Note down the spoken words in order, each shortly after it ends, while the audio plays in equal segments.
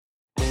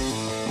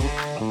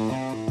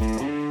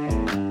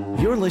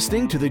You're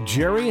listening to the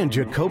Jerry and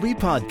Jacoby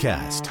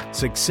Podcast,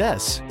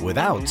 Success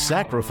Without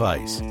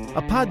Sacrifice,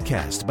 a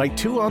podcast by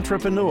two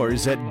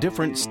entrepreneurs at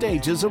different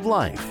stages of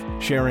life,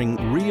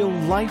 sharing real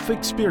life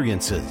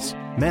experiences,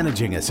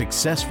 managing a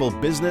successful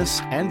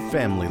business and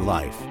family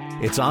life.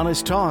 It's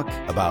honest talk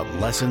about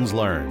lessons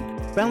learned,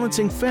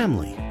 balancing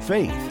family,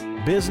 faith,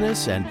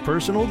 business, and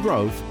personal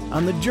growth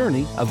on the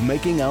journey of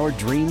making our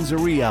dreams a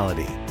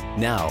reality.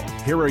 Now,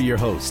 here are your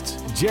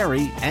hosts,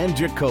 Jerry and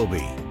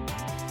Jacoby.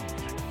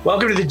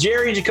 Welcome to the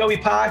Jerry and Jacoby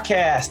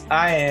Podcast.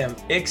 I am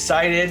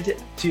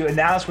excited to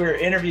announce we're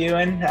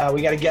interviewing.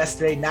 We got a guest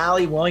today,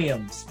 Knolly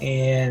Williams.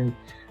 And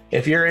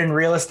if you're in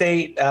real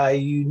estate,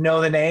 you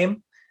know the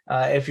name.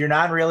 If you're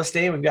not in real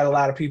estate, we've got a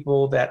lot of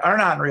people that are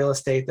not in real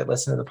estate that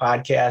listen to the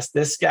podcast.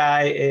 This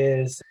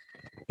guy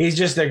he's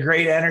just a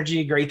great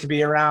energy, great to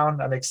be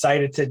around. I'm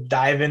excited to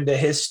dive into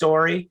his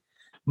story.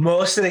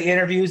 Most of the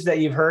interviews that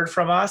you've heard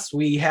from us,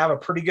 we have a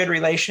pretty good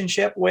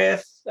relationship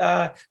with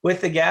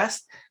the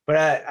guest.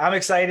 But I'm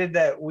excited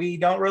that we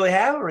don't really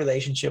have a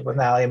relationship with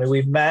Knolly. I mean,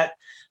 we've met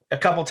a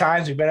couple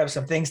times. We've been up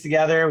some things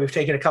together. We've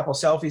taken a couple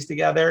selfies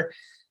together.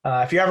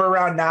 If you're ever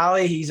around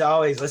Knolly, he's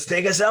always, let's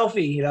take a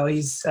selfie. You know,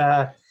 he's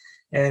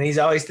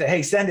always,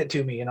 hey, send it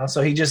to me. You know,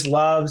 so he just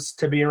loves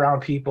to be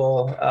around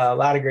people. A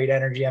lot of great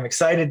energy. I'm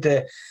excited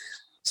to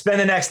spend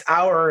the next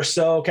hour or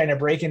so kind of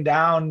breaking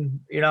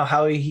down, you know,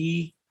 how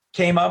he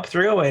came up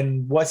through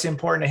and what's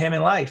important to him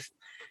in life.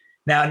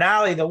 Now,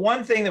 Knolly, the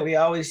one thing that we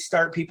always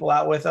start people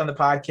out with on the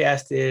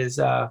podcast is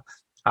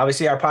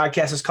obviously our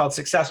podcast is called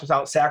Success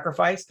Without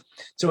Sacrifice.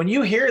 So when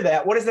you hear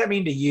that, what does that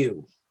mean to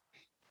you?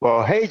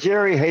 Well, hey,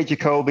 Jerry. Hey,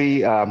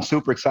 Jacoby. I'm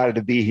super excited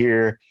to be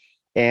here.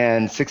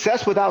 And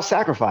Success Without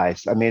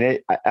Sacrifice. I mean,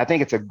 I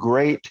think it's a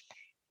great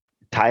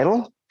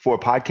title for a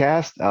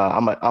podcast.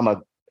 I'm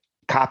a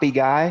copy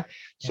guy,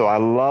 so I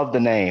love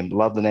the name.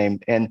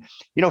 And,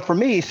 you know, for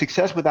me,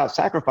 Success Without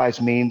Sacrifice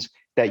means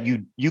that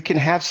you can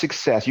have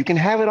success, you can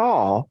have it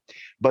all,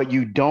 but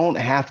you don't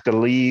have to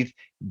leave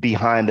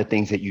behind the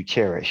things that you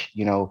cherish.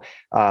 You know,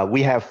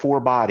 we have four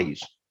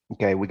bodies.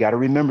 Okay, we got to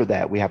remember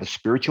that. We have a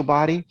spiritual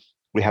body,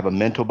 we have a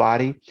mental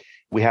body,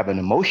 we have an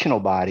emotional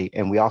body,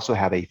 and we also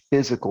have a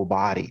physical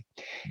body.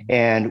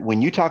 And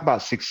when you talk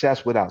about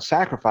success without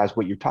sacrifice,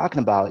 what you're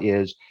talking about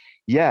is,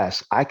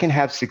 yes, I can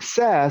have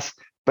success,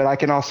 but I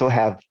can also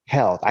have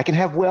health. I can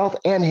have wealth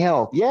and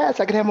health. Yes,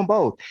 I can have them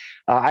both.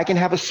 I can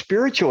have a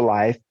spiritual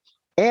life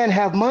and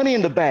have money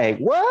in the bank.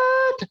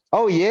 What?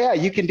 Oh, yeah,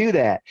 you can do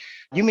that.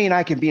 You mean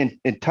I can be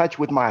in touch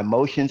with my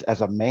emotions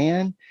as a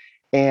man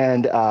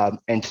and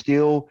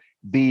still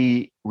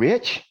be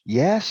rich?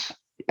 Yes.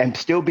 And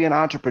still be an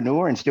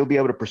entrepreneur and still be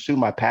able to pursue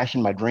my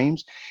passion, my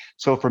dreams.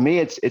 So for me,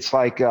 it's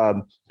like,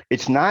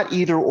 it's not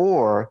either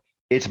or,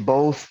 it's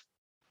both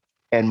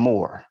and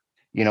more,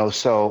 you know,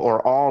 so,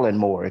 or all and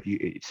more, if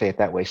you say it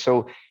that way.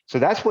 So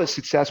that's what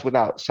success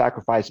without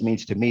sacrifice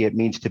means to me. It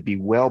means to be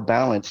well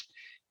balanced.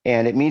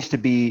 And it means to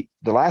be,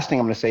 the last thing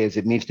I'm going to say is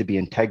it means to be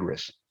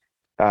integrous.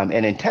 And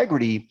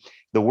integrity,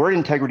 the word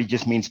integrity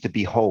just means to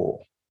be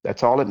whole.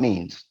 That's all it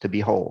means, to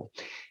be whole.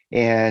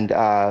 And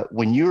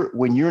when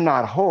you're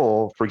not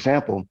whole, for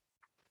example,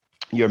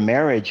 your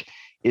marriage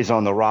is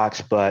on the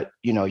rocks, but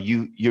you know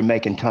you're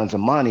making tons of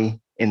money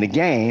in the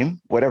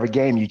game, whatever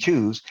game you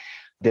choose,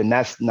 then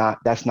that's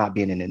not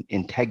being in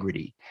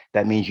integrity.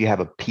 That means you have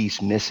a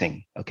piece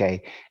missing.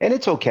 Okay, and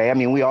it's okay. I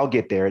mean, we all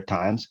get there at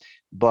times,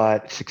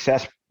 but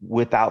success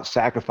without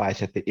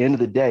sacrifice at the end of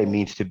the day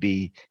means to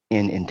be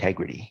in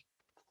integrity.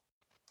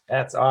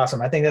 That's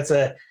awesome. I think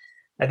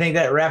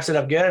that wraps it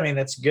up good. I mean,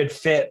 that's a good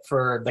fit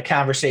for the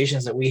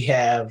conversations that we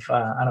have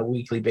on a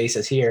weekly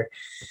basis here.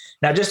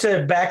 Now, just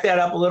to back that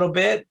up a little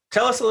bit,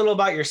 tell us a little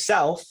about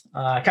yourself.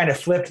 I kind of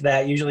flipped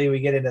that. Usually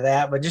we get into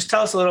that, but just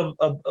tell us a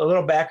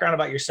little background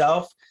about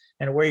yourself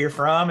and where you're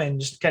from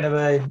and just kind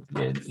of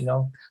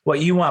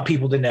what you want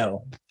people to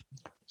know.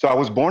 So I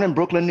was born in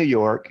Brooklyn, New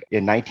York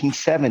in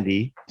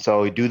 1970.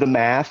 So do the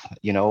math,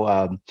 you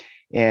know,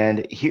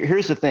 and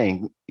here's the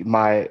thing.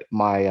 My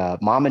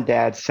mom and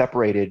dad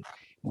separated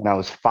when I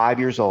was 5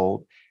 years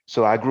old.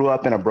 So I grew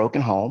up in a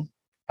broken home.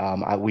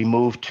 When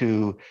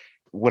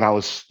I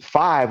was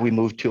 5, we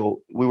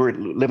were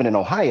living in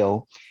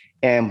Ohio.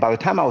 And by the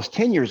time I was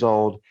 10 years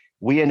old,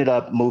 we ended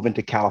up moving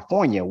to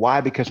California.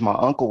 Why? Because my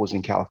uncle was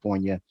in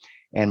California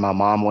and my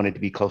mom wanted to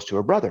be close to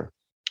her brother.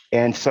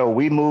 And so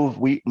we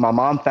moved, my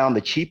mom found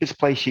the cheapest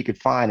place she could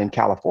find in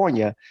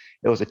California.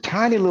 It was a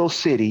tiny little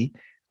city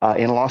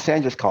in Los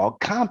Angeles called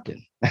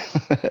Compton.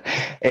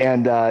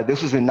 And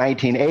this was in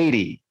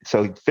 1980.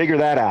 So figure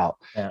that out.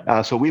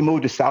 Yeah. So we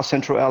moved to South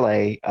Central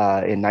LA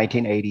in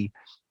 1980.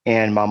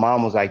 And my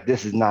mom was like,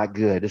 this is not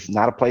good. This is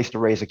not a place to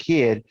raise a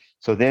kid.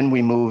 So then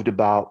we moved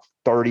about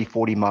 30,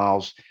 40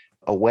 miles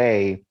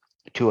away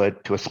to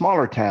a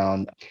smaller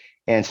town.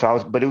 And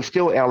so but it was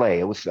still LA.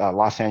 It was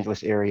Los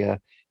Angeles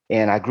area.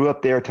 And I grew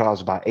up there till I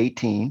was about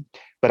 18.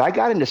 But I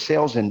got into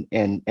sales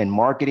and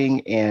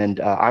marketing and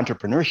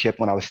entrepreneurship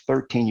when I was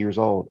 13 years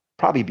old.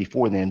 probably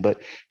before then,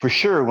 but for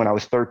sure when I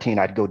was 13,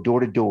 I'd go door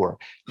to door,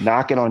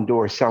 knocking on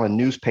doors, selling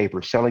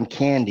newspapers, selling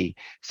candy,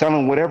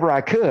 selling whatever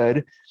I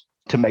could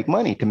to make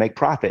money, to make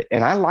profit.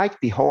 And I liked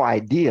the whole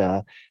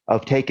idea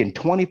of taking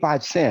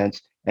 25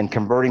 cents and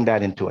converting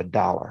that into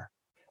 $1,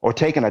 or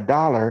taking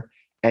 $1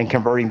 and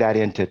converting that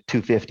into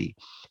 250.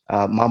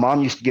 My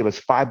mom used to give us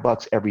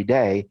 $5 every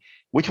day,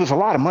 which was a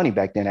lot of money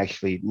back then,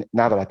 actually,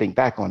 now that I think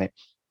back on it,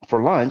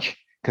 for lunch,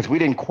 because we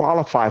didn't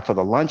qualify for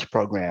the lunch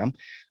program.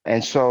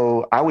 And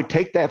so I would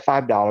take that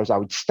 $5, I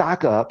would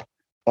stock up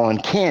on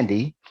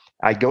candy.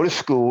 I'd go to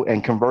school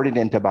and convert it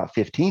into about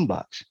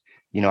 $15.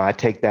 I'd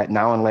take that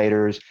Now and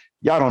Laters.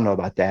 Y'all don't know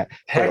about that.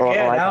 Heck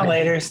yeah, Now and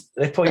Laters,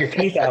 they pull your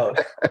teeth out.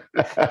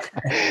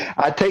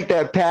 I take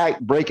that pack,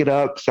 break it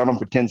up, sell them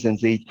for 10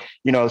 cents each.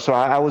 So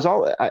I was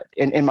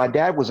and my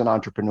dad was an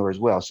entrepreneur as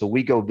well. So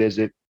we go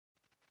visit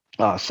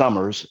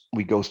summers.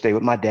 We go stay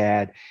with my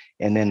dad.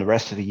 And then the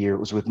rest of the year it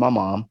was with my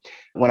mom.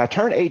 When I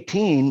turned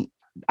 18,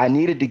 I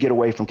needed to get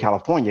away from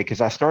California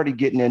because I started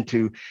getting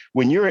into,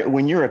 when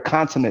you're a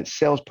consummate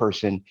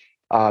salesperson,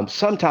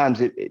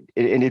 sometimes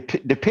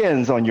it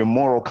depends on your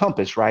moral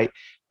compass, right?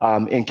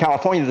 In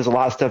California, there's a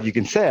lot of stuff you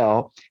can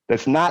sell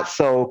that's not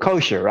so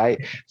kosher,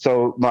 right?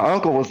 So my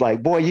uncle was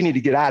like, boy, you need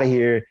to get out of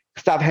here.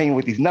 Stop hanging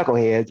with these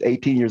knuckleheads,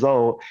 18 years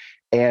old.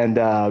 And,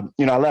 I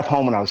left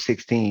home when I was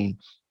 16.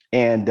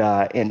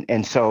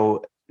 And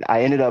so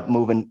I ended up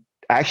moving.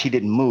 I actually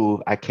didn't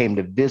move. I came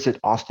to visit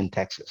Austin,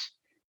 Texas.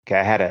 Okay.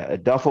 I had a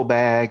duffel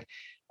bag,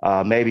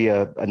 maybe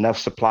enough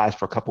supplies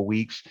for a couple of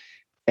weeks.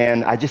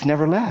 And I just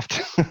never left.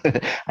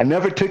 I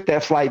never took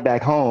that flight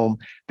back home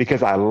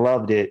because I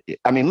loved it.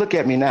 I mean, look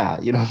at me now.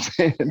 You know what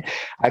I'm saying?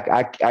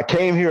 I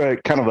came here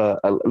kind of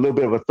a little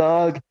bit of a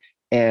thug.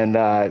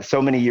 And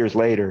so many years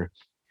later,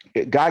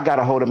 God got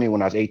a hold of me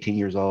when I was 18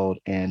 years old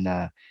and,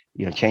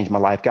 changed my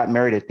life. Got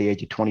married at the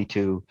age of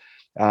 22.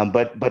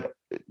 But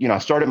I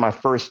started my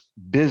first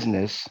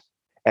business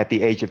at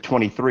the age of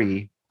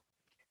 23.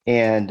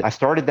 And I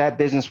started that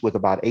business with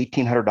about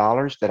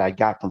 $1,800 that I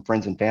got from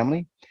friends and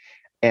family.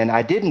 And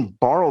I didn't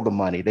borrow the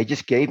money. They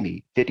just gave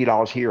me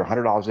 $50 here,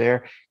 $100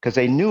 there, because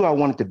they knew I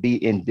wanted to be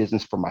in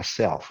business for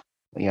myself,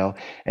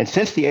 And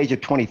since the age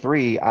of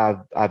 23,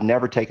 I've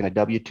never taken a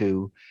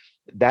W-2.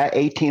 That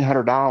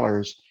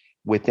 $1,800,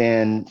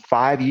 within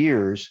 5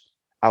 years,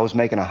 I was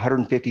making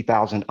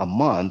 $150,000 a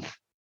month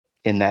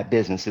in that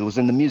business. It was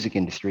in the music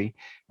industry.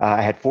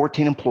 I had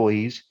 14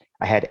 employees.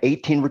 I had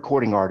 18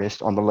 recording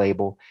artists on the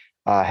label.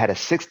 I had a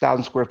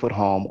 6,000 square foot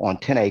home on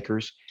 10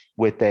 acres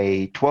with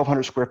a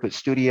 1,200 square foot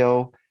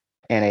studio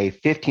and a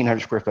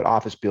 1,500 square foot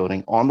office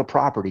building on the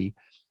property.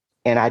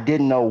 And I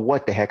didn't know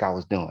what the heck I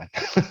was doing.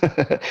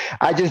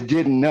 I just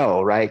didn't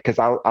know, right? Because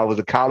I was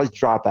a college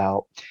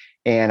dropout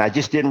and I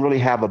just didn't really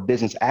have a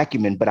business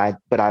acumen, but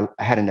I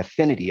had an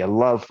affinity, a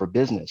love for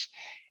business.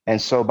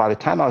 And so by the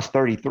time I was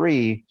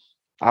 33,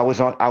 I was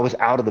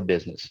out of the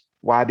business.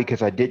 Why?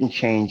 Because I didn't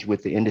change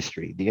with the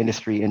industry. The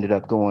industry ended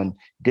up going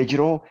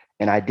digital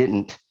and I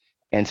didn't.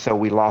 And so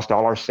we lost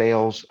all our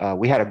sales.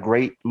 We had a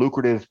great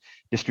lucrative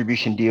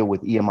distribution deal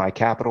with EMI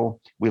Capital.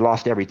 We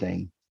lost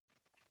everything.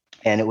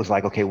 And it was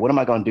like, okay, what am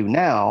I going to do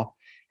now?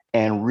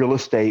 And real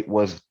estate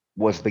was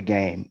the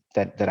game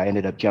that I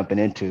ended up jumping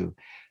into.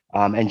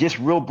 And just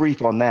real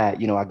brief on that,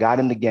 I got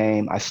in the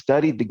game. I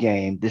studied the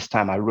game. This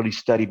time I really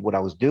studied what I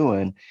was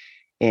doing.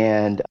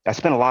 And I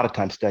spent a lot of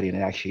time studying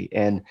it, actually.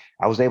 And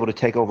I was able to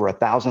take over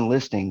 1,000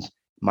 listings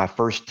my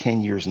first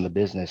 10 years in the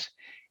business.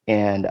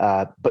 And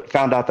but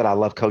found out that I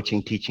love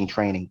coaching, teaching,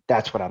 training.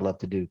 That's what I love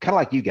to do. Kind of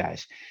like you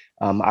guys.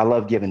 I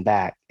love giving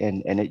back,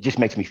 and it just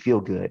makes me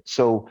feel good.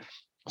 So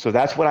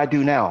that's what I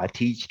do now. I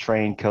teach,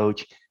 train,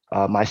 coach.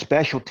 My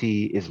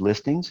specialty is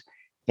listings,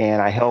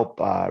 and I help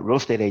real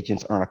estate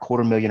agents earn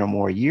 $250,000 or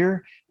more a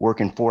year,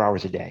 working 4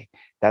 hours a day.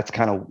 That's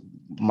kind of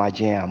my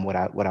jam. What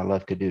I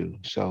love to do.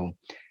 So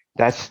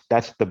that's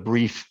the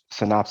brief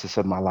synopsis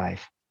of my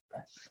life.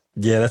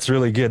 Yeah, that's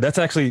really good. That's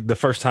actually the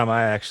first time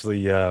I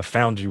actually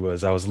found you.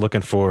 I was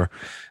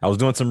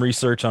doing some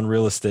research on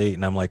real estate,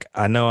 and I'm like,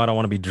 I know I don't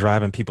want to be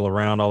driving people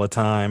around all the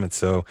time. And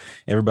so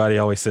everybody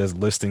always says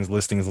listings,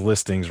 listings,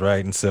 listings,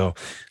 right? And so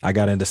I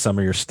got into some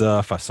of your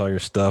stuff. I saw your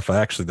stuff.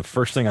 The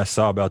first thing I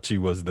saw about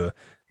you was the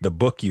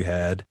book you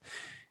had.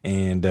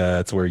 And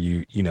it's where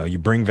you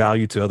bring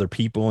value to other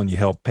people and you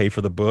help pay for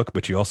the book,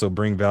 but you also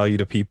bring value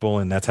to people,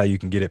 and that's how you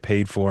can get it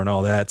paid for and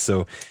all that.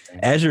 So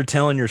as you're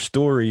telling your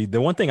story, the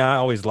one thing I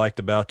always liked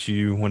about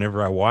you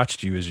whenever I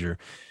watched you is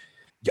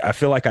I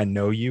feel like I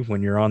know you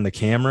when you're on the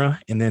camera,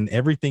 and then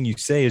everything you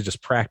say is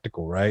just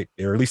practical, right?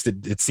 Or at least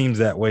it seems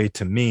that way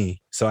to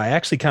me. So I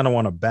actually kind of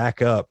want to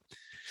back up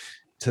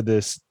to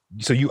this.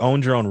 So you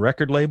owned your own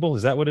record label.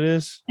 Is that what it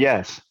is?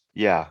 Yes.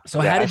 Yeah.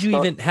 So how did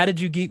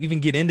you even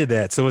get into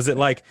that? So is it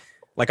like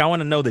I want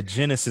to know the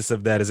genesis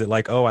of that. Is it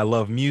like, oh, I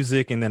love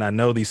music and then I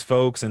know these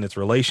folks and it's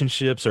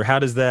relationships, or how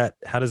does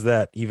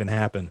that even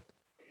happen?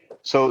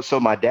 So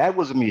my dad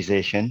was a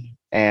musician,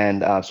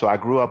 and so I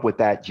grew up with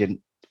that.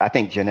 I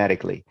think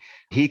genetically,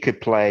 he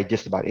could play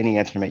just about any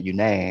instrument you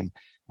name.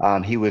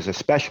 He was a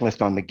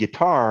specialist on the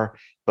guitar,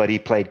 but he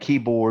played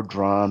keyboard,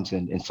 drums,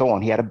 and so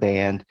on. He had a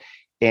band.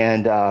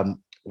 And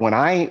when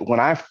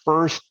I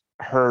first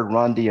heard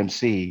Run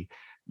DMC,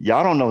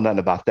 y'all don't know nothing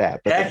about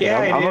that. But Heck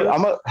yeah,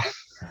 I'm a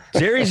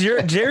Jerry's your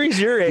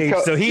age,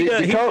 so he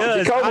does.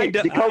 Jacoby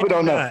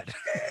don't know.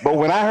 But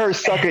when I heard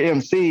Sucker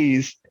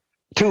MCs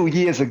 2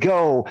 years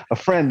ago, a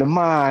friend of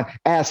mine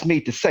asked me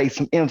to say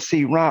some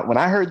MC rhyme. When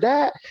I heard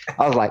that,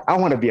 I was like, I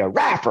want to be a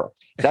rapper.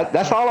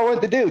 That's all I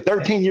wanted to do.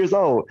 13 years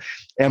old,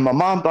 and my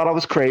mom thought I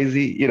was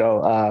crazy,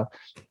 but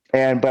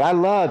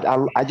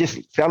I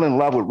just fell in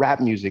love with rap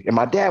music. And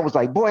my dad was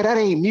like, "Boy, that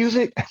ain't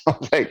music." I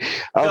was like,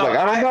 I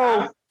don't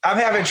know. I'm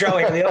having trouble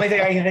here. The only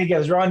thing I can think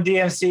of is Run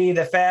DMC,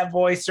 the Fat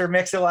Boy, Sir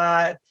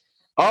Mix-a-Lot.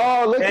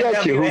 Oh, look NWA,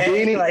 at you,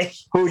 Houdini!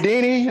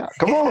 Houdini,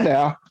 come on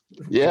now.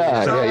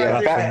 Yeah.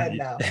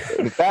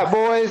 The Fat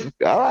Boys.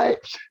 All right.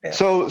 Yeah.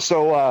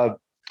 So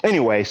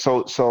anyway,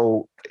 so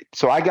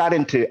I got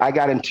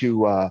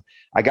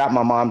I got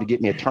my mom to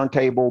get me a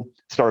turntable,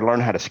 started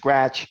learning how to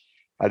scratch.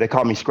 They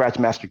called me Scratch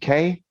Master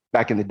K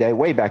back in the day,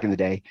 way back in the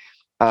day.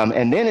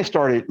 And then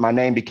my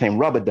name became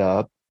Rubber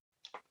Dub.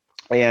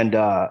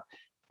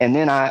 And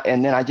then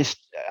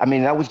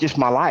that was just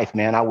my life,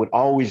 man. I would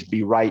always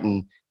be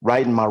writing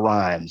my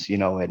rhymes,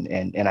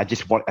 and I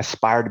just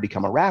aspired to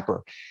become a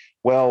rapper.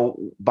 Well,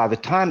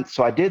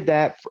 so I did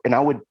that, and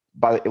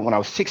when I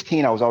was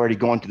 16, I was already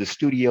going to the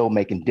studio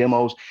making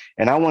demos,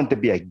 and I wanted to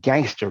be a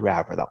gangster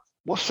rapper.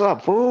 What's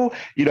up, fool?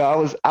 I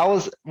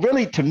was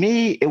really, to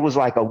me, it was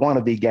like a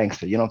wannabe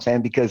gangster. You know what I'm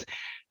saying? Because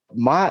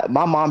my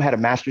mom had a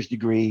master's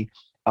degree.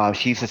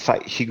 She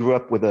grew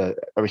up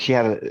she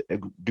had a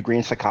degree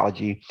in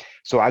psychology.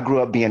 So I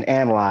grew up being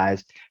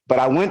analyzed, but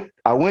I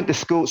went to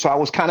school. So I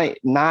was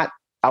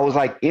I was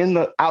like in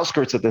the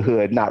outskirts of the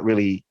hood, not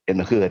really in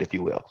the hood, if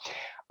you will.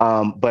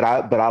 But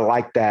I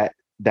liked that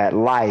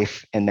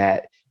life and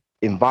that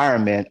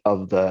environment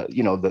of the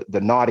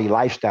naughty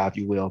lifestyle, if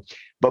you will.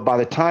 But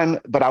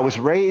I was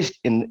raised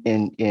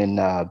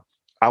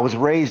I was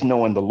raised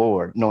knowing the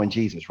Lord, knowing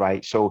Jesus,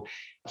 right?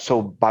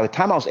 So by the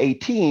time I was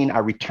 18, I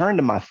returned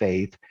to my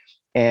faith.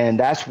 And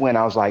that's when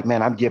I was like,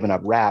 man, I'm giving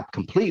up rap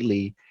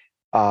completely.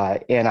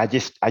 And I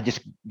just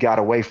got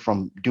away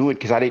from doing it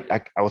because I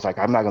was like,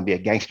 I'm not going to be a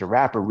gangster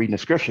rapper reading the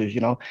scriptures,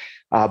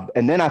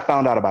 and then I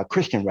found out about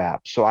Christian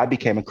rap. So I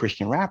became a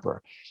Christian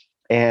rapper,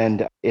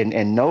 and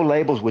no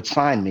labels would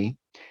sign me.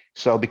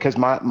 So because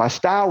my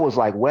style was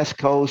like West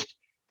Coast,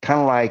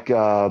 kind of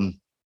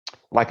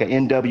like an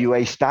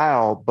NWA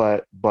style,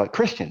 but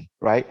Christian,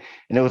 right?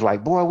 And it was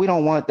like, boy, we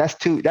don't want,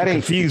 that ain't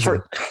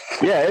confusing.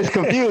 Yeah, it's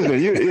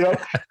confusing,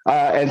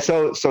 And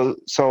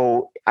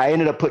so I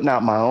ended up putting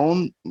out my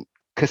own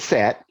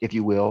cassette, if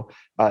you will.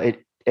 And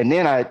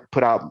then the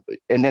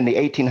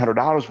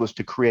 $1,800 was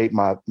to create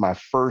my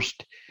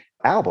first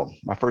album,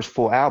 my first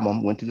full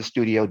album. Went to the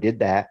studio, did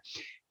that,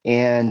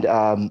 and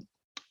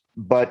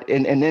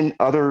then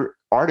other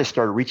artists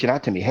started reaching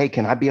out to me. Hey,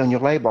 can I be on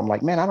your label? I'm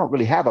like, man, I don't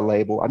really have a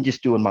label. I'm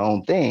just doing my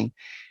own thing.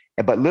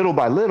 But little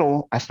by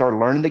little, I started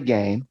learning the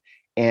game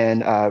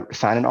and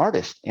signing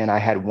artists. And I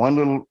had one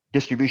little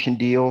distribution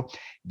deal.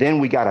 Then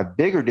we got a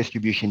bigger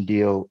distribution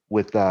deal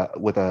with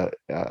a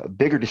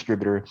bigger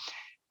distributor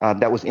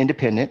that was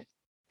independent.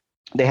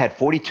 They had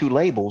 42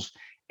 labels,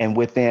 and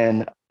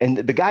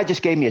the guy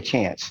just gave me a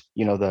chance,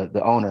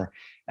 the owner.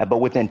 But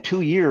within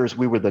 2 years,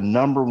 we were the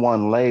number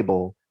one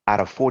label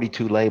out of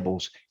 42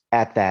 labels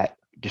at that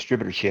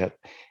distributorship.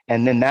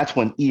 And then that's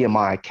when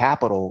EMI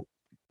Capital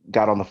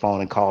got on the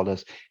phone and called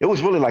us. It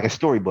was really like a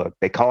storybook.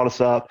 They called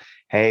us up.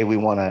 Hey, we're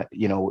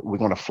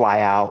going to fly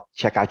out,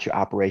 check out your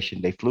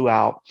operation. They flew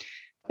out.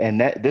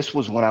 And this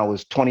was when I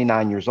was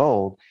 29 years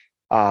old.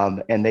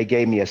 And they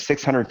gave me a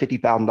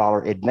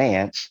 $650,000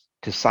 advance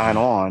to sign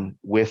on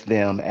with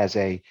them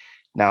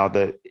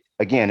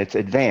again, it's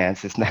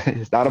advance. It's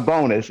not a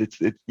bonus. It's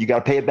you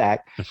got to pay it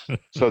back.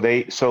 So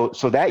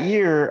that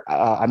year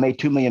I made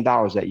 $2 million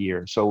that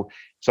year. So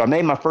I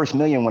made my first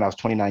million when I was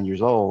 29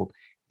 years old,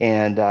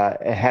 and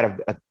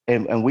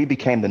and we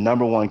became the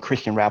number one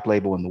Christian rap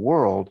label in the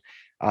world.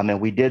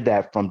 And we did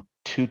that from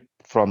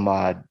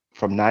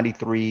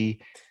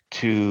 93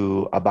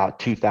 to about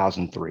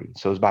 2003.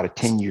 So it was about a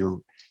 10-year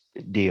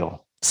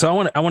deal. So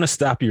I want to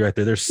stop you right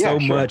there. There's so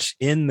much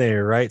in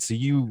there, right? So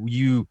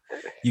you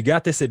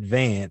got this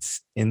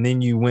advance, and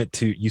then you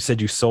said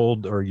you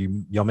sold, or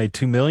y'all made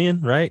 2 million,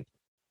 right?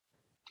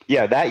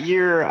 Yeah, that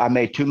year I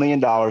made $2 million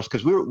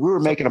because we were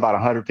making about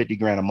 150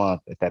 grand a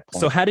month at that point.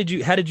 So how did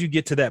you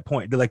get to that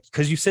point? Like,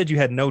 because you said you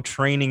had no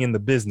training in the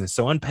business.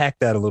 So unpack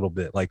that a little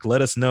bit. Like,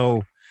 let us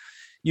know,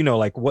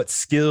 like what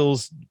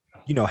skills,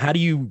 how do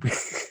you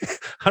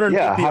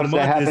 150 a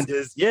month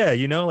is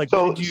like,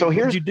 what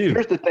did you do?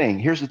 Here's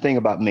the thing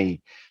about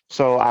me.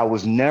 So I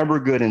was never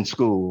good in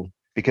school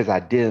because I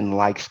didn't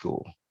like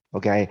school.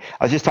 Okay.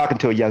 I was just talking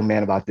to a young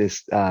man about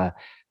this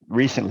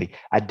recently.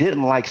 I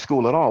didn't like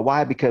school at all.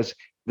 Why? Because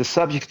the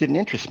subjects didn't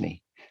interest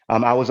me.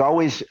 I was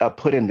always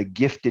put in the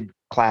gifted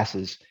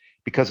classes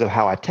because of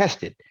how I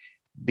tested,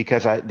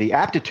 because the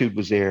aptitude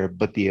was there,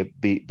 but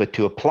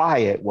to apply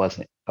it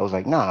wasn't. I was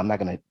like, no, I'm not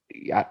going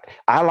to,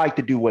 I like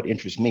to do what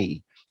interests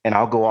me, and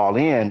I'll go all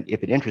in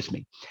if it interests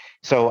me.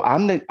 So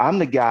I'm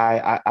the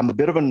guy, I'm a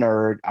bit of a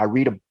nerd. I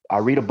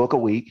read a book a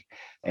week,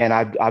 and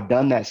I've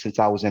done that since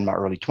I was in my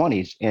early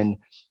 20s. And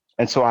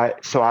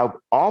so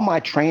all my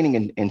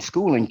training and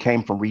schooling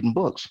came from reading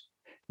books,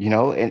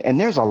 and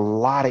there's a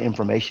lot of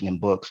information in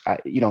books. I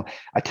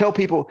tell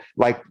people,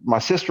 like, my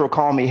sister will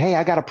call me, hey,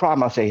 I got a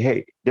problem. I'll say,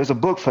 hey, there's a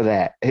book for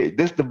that. Hey,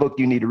 this is the book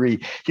you need to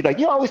read. She's like,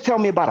 you always tell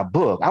me about a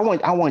book. I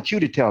want you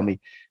to tell me.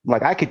 I'm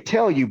like, I could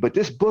tell you, but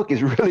this book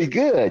is really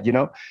good,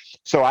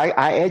 So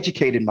I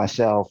educated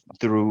myself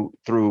through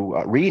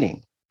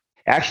reading.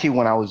 Actually,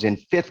 when I was in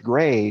 5th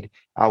grade,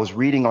 I was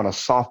reading on a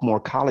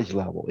sophomore college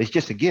level. It's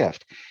just a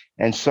gift.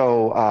 And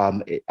so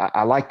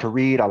I like to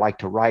read, I like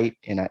to write,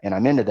 and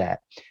I'm into that.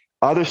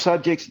 Other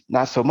subjects,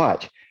 not so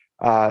much.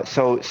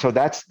 So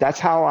that's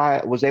how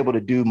I was able to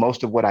do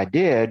most of what I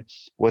did.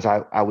 Was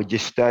I would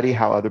just study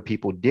how other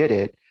people did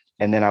it,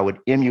 and then I would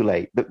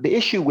emulate. The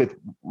issue with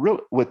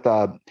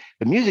the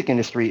music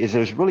industry is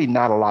there's really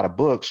not a lot of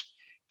books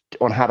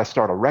on how to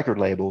start a record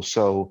label.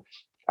 So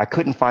I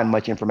couldn't find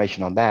much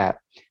information on that.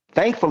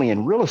 Thankfully,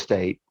 in real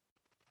estate,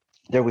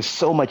 there was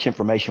so much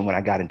information when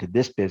I got into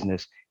this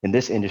business, in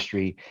this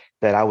industry,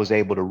 that I was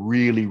able to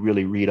really,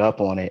 really read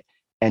up on it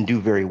and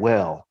do very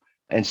well.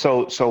 And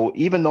so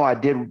even though I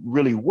did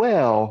really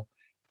well,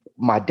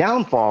 my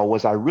downfall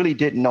was I really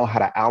didn't know how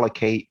to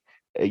allocate.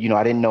 I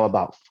didn't know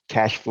about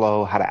cash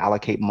flow, how to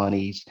allocate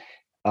monies.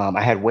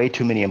 I had way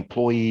too many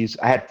employees.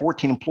 I had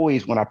 14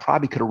 employees when I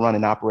probably could have run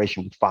an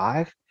operation with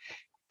 5.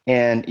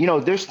 And,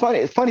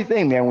 it's funny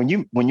thing, man,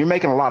 when you're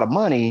making a lot of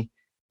money,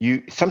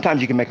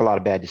 sometimes you can make a lot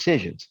of bad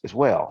decisions as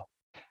well.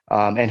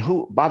 And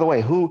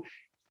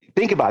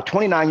think about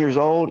 29 years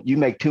old, you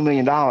make $2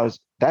 million.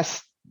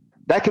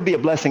 That could be a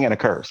blessing and a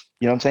curse.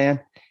 You know what I'm saying?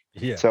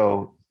 Yeah.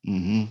 So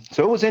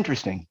it was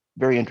interesting.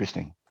 Very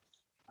interesting.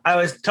 I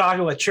was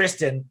talking with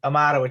Tristan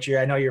Amato, which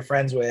I know you're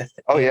friends with.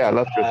 Oh yeah, I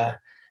love Tristan.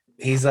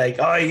 He's like,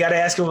 oh, you got to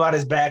ask him about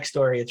his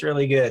backstory. It's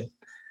really good.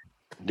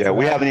 Yeah, so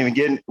we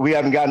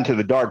haven't gotten to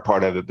the dark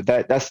part of it,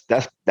 but that's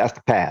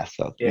the past.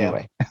 So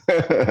Anyway.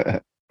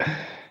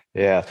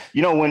 Yeah.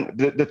 When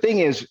the thing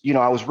is,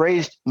 I was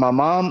raised, my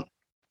mom.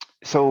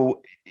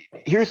 So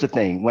here's the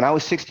thing. When I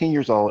was 16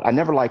 years old, I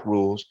never liked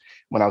rules.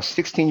 When I was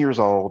 16 years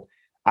old,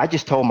 I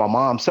just told my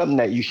mom something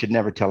that you should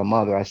never tell a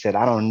mother. I said,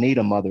 I don't need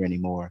a mother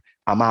anymore.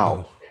 I'm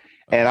out. Oh.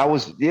 And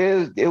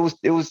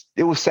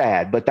it was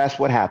sad, but that's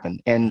what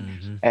happened.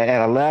 And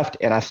I left,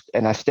 and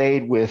I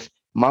stayed with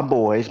my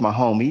boys, my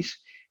homies.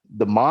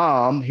 The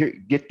mom, here,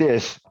 get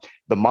this.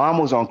 The mom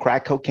was on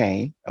crack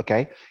cocaine.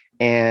 Okay.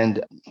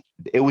 And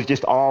it was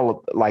just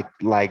all like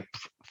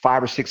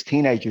 5 or 6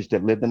 teenagers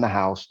that lived in the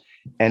house.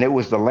 And it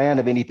was the land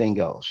of anything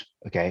goes.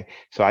 Okay.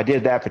 So I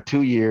did that for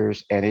 2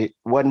 years, and it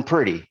wasn't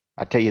pretty.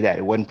 I tell you that,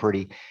 it wasn't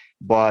pretty.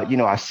 But,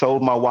 I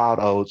sold my wild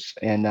oats,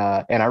 and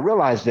I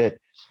realized that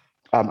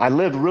I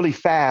lived really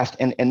fast.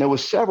 And there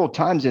was several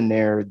times in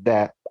there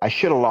that I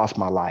should have lost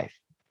my life,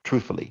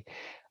 truthfully,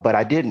 but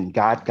I didn't.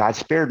 God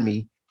spared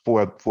me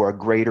for a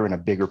greater and a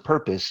bigger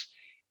purpose.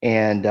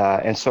 And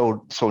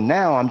so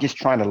now I'm just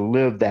trying to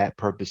live that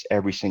purpose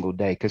every single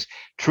day, because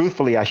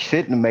truthfully, I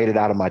shouldn't have made it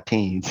out of my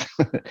teens,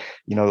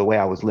 the way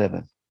I was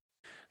living.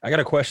 I got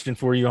a question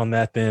for you on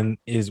that then,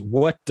 is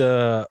what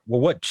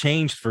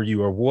changed for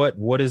you, or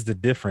what is the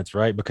difference,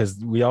 right? Because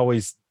we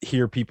always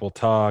hear people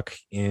talk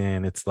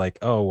and it's like,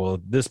 oh, well,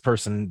 this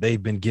person,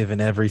 they've been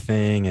given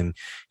everything and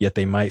yet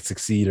they might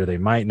succeed or they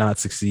might not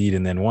succeed.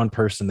 And then one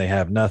person, they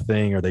have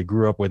nothing, or they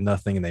grew up with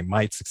nothing and they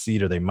might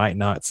succeed or they might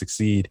not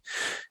succeed.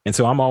 And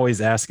so I'm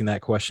always asking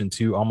that question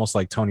too, almost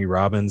like Tony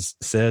Robbins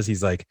says.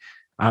 He's like,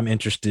 I'm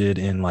interested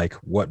in like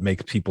what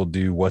makes people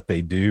do what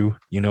they do.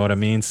 You know what I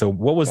mean? So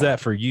what was that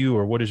for you,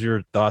 or what is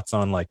your thoughts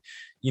on, like,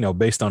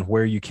 based on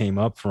where you came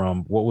up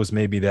from, what was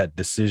maybe that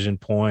decision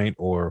point,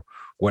 or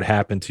what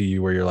happened to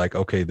you where you're like,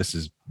 okay, this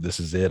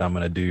is it. I'm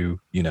going to do,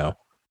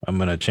 I'm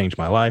going to change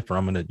my life, or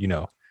I'm going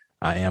to,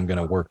 I am going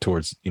to work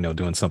towards,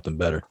 doing something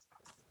better.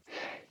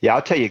 Yeah,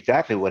 I'll tell you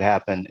exactly what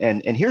happened.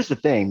 And here's the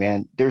thing,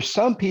 man, there's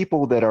some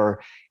people that are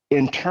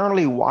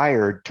internally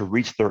wired to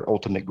reach their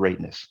ultimate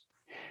greatness.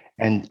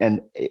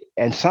 And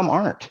some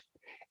aren't.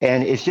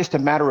 And it's just a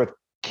matter of,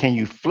 can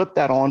you flip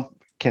that on?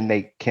 Can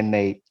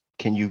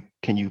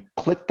you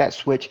click that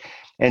switch?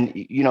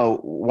 And,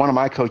 one of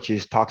my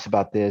coaches talks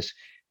about this,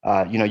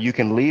 you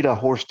can lead a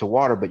horse to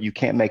water, but you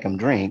can't make them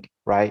drink.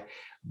 Right.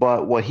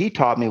 But what he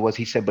taught me was,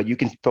 he said, but you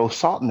can throw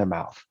salt in their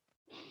mouth.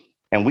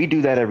 And we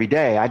do that every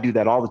day. I do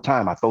that all the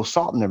time. I throw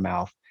salt in their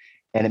mouth,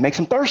 and it makes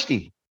them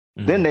thirsty.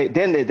 Mm-hmm.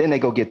 Then they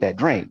go get that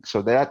drink.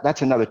 So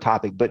that's another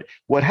topic. But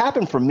what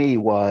happened for me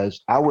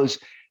was, I was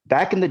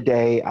back in the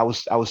day, I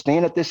was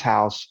staying at this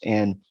house,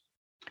 and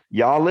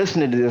y'all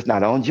listening to this now,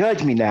 don't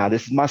judge me now.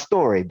 This is my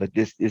story, but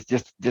this is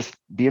just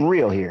being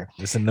real here.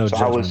 It's a no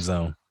judgment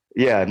zone.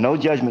 Yeah, no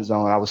judgment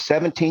zone. I was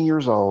 17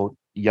 years old,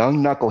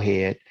 young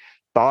knucklehead.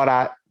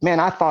 I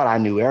thought I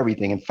knew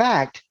everything. In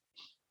fact,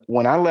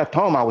 when I left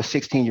home, I was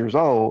 16 years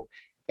old.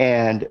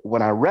 And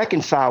when I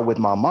reconciled with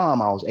my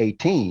mom, I was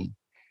 18.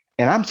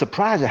 And I'm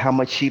surprised at how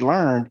much she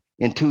learned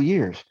in 2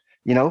 years.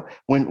 You know,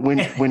 when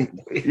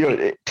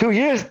 2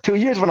 years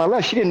when I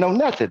left, she didn't know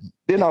nothing.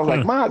 Then I was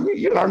like, Mom,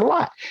 you learned a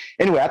lot.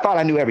 Anyway, I thought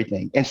I knew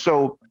everything. And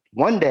so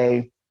one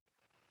day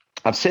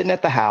I'm sitting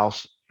at the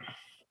house,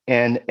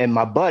 and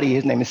my buddy,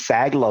 his name is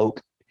Sag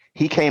Loke,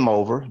 he came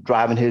over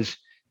driving his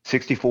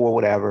 64,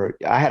 whatever.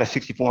 I had a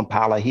 64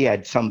 Impala. He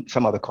had some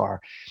other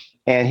car.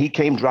 And he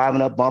came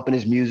driving up, bumping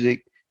his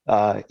music.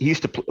 He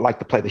used to like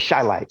to play the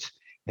Shy Lights.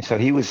 And so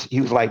he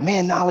was like,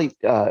 man, Knolly,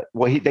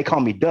 they call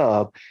me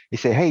Dub. He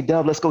said, hey,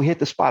 Dub, let's go hit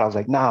the spot. I was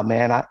like, nah,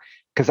 man,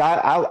 because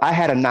I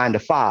had a 9 to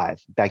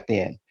 5 back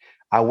then.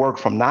 I worked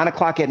from 9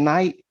 o'clock at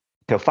night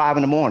till 5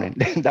 in the morning.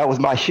 That was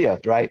my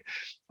shift, right?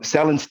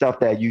 Selling stuff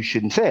that you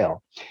shouldn't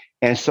sell.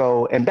 And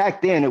so, and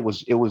back then it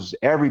was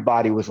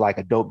everybody was like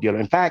a dope dealer.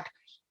 In fact,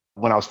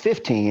 when I was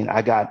 15,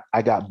 I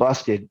got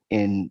busted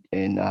in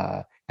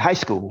high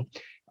school.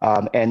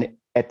 And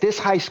at this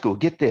high school,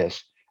 get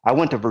this, I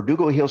went to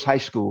Verdugo Hills High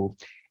School,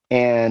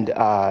 and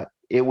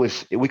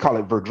we call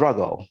it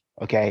Verdrugo,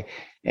 okay?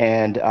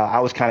 And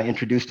I was kind of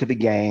introduced to the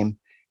game,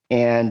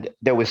 and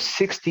there was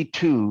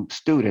 62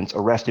 students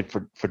arrested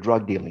for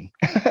drug dealing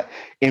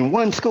in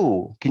one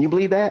school. Can you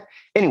believe that?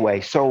 Anyway,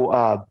 so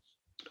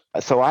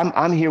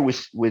I'm here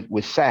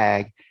with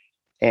Sag,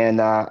 and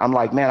I'm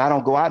like, man, I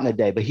don't go out in the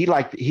day, but he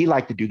liked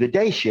to do the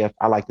day shift.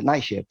 I like the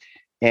night shift,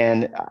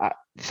 and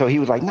so he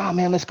was like, nah,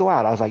 man, let's go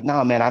out. I was like,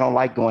 nah, man, I don't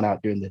like going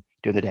out during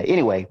the day.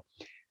 Anyway,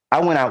 I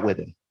went out with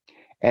him.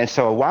 And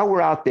so while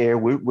we're out there,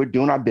 we're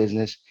doing our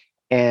business,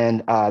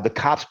 and the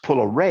cops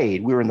pull a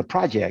raid. We were in the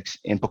projects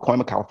in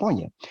Pacoima,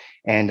 California,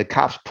 and the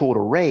cops pulled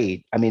a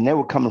raid. I mean, they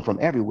were coming from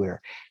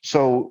everywhere.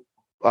 So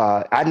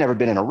I'd never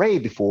been in a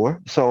raid before.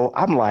 So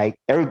I'm like,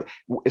 as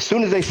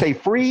soon as they say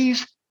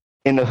freeze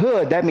in the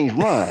hood, that means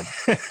run.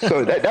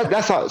 So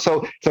that's how.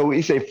 So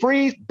we say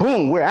freeze,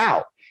 boom, we're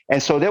out.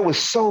 And so there was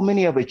so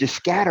many of us just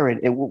scattering.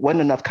 It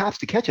wasn't enough cops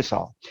to catch us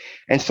all.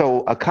 And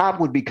so a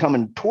cop would be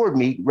coming toward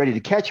me, ready to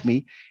catch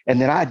me.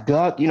 And then I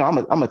duck,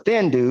 I'm a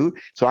thin dude.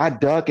 So I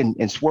duck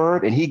and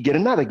swerve, and he'd get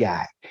another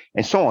guy,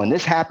 and so on.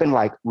 This happened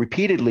like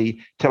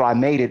repeatedly till I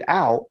made it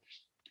out.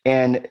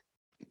 And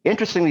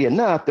interestingly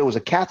enough, there was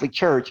a Catholic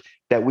church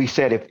that we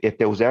said, if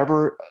there was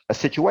ever a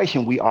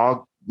situation, we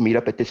all meet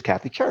up at this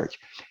Catholic church.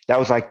 That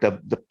was like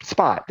the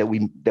spot that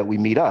we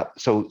meet up.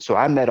 So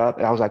I met up,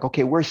 and I was like,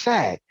 okay, where's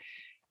Sag?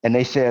 And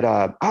they said,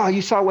 oh,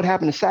 you saw what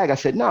happened to Sag? I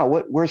said,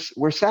 no,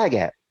 where's Sag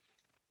at?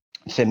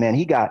 He said, man,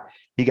 he got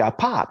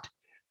popped.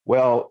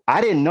 Well, I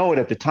didn't know it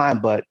at the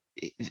time, but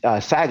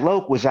Sag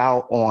Loke was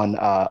out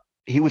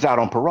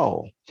on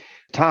parole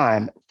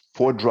time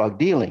for drug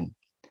dealing.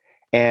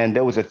 And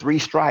there was a 3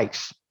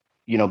 strikes.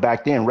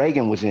 Back then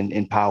Reagan was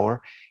in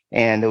power,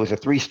 and there was a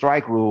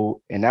 3-strike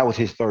rule, and that was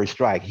his 3rd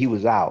strike. He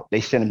was out. They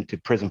sent him to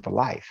prison for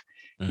life.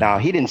 Mm-hmm. Now,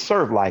 he didn't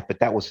serve life, but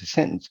that was his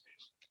sentence.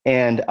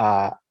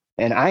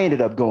 And I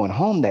ended up going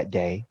home that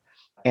day,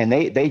 and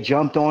they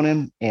jumped on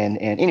him. And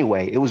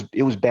anyway, it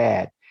was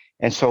bad.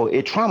 And so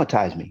it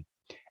traumatized me.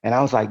 And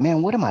I was like,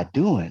 man, what am I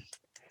doing?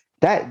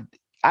 That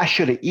I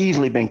should have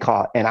easily been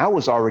caught. And I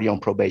was already on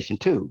probation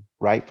too,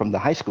 right? From the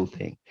high school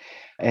thing.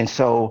 And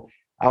so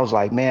I was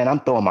like, man, I'm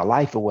throwing my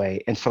life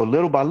away. And so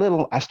little by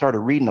little, I started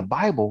reading the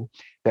Bible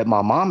that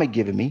my mom had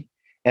given me,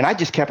 and I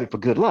just kept it for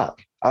good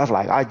luck. I was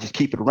like, I just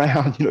keep it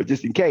around,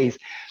 just in case.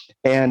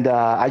 And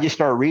I just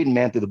started reading,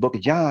 man, through the book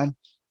of John.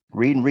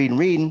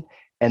 Reading.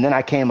 And then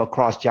I came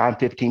across John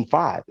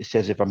 15:5. It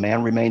says, if a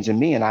man remains in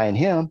me and I in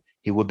him,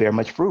 he will bear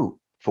much fruit.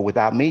 For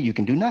without me, you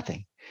can do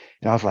nothing.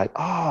 And I was like,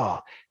 oh,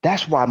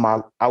 that's why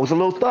I was a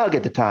little thug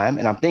at the time.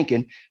 And I'm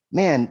thinking,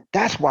 man,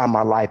 that's why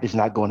my life is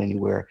not going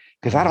anywhere,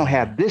 because I don't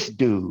have this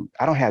dude.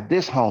 I don't have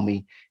this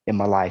homie in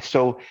my life.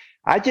 So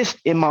I just,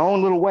 in my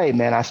own little way,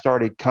 man, I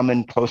started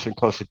coming closer and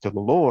closer to the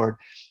Lord.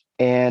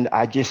 And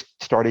I just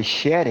started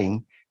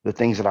shedding the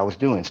things that I was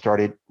doing,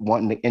 started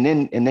wanting to,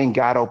 and then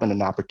God opened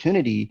an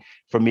opportunity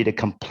for me to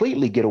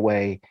completely get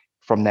away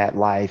from that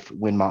life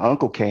when my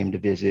uncle came to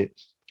visit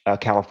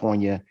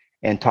California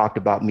and talked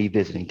about me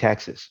visiting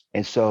Texas.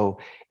 And so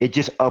it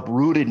just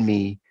uprooted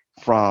me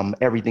from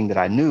everything that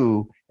I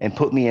knew and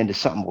put me into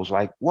something that was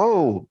like,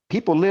 whoa,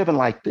 people living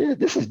like this.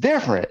 This is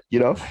different,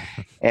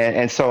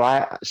 and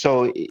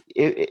so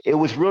it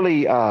was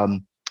really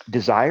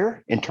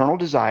internal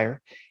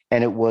desire,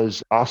 and it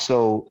was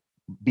also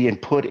being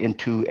put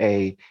into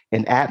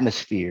an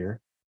atmosphere,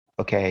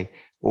 okay,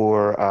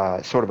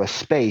 or sort of a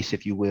space,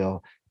 if you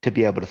will, to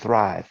be able to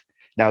thrive.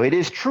 Now, it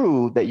is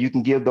true that you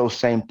can give those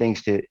same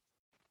things to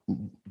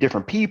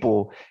different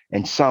people,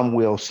 and some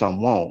will,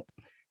 some won't.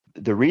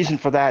 The reason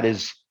for that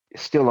is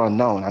still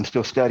unknown. I'm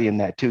still studying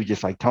that too,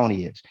 just like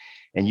Tony is,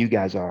 and you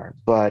guys are.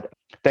 But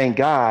thank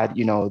God,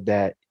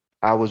 that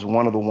I was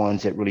one of the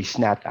ones that really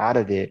snapped out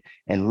of it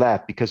and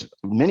left, because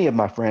many of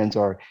my friends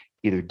are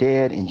either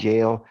dead, in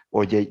jail,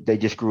 or they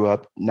just grew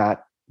up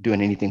not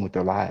doing anything with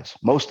their lives.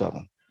 Most of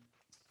them.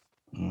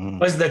 Mm-hmm.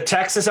 Was the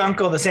Texas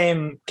uncle the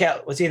same?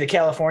 Was he the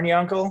California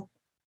uncle?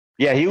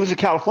 Yeah, he was a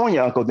California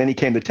uncle. Then he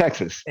came to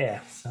Texas. Yeah.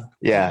 So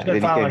Yeah.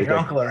 been following your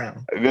uncle around.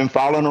 I've been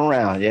following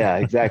around. Yeah,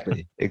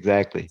 exactly.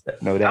 Exactly.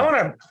 No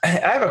doubt. I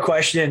have a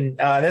question.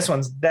 This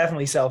one's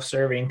definitely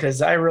self-serving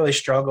because I really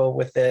struggle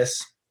with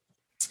this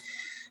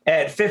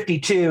at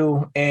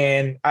 52.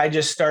 And I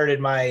just started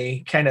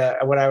my kind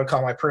of what I would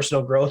call my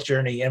personal growth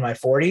journey in my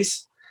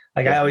 40s.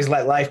 Like I always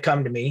let life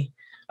come to me.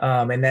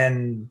 And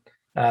then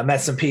met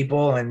some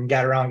people and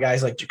got around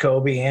guys like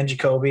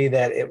Jacoby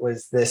that it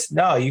was this,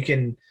 no, you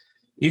can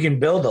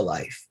build a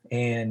life.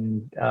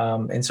 And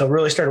so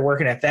really started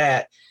working at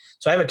that.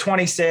 So I have a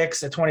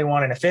 26, a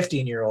 21 and a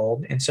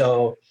 15-year-old. And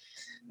so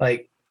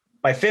like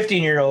my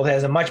 15-year-old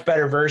has a much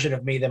better version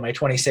of me than my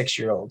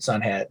 26-year-old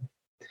son had.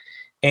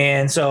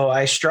 And so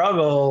I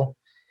struggle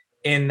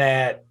in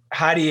that,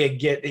 how do you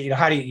get,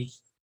 how do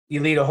you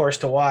lead a horse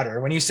to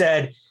water? When you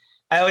said,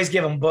 I always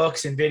give him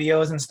books and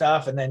videos and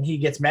stuff. And then he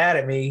gets mad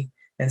at me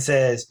and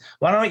says,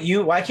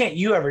 why can't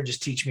you ever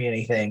just teach me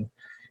anything?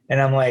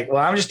 And I'm like,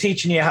 well, I'm just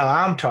teaching you how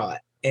I'm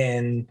taught.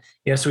 And,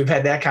 so we've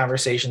had that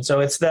conversation. So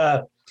it's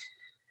how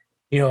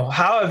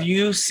have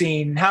you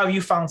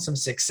found some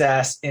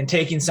success in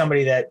taking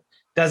somebody that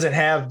doesn't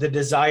have the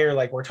desire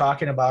like we're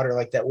talking about, or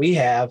like that we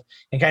have,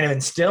 and kind of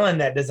instilling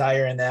that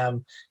desire in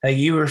them? Like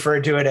you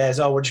referred to it as,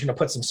 oh, we're just going to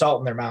put some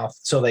salt in their mouth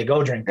so they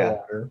go drink the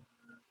water.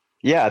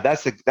 Yeah,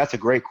 that's a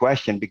great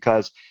question,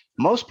 because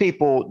most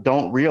people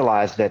don't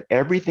realize that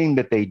everything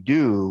that they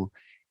do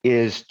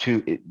is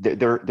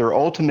their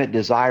ultimate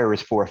desire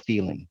is for a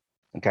feeling.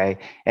 Okay.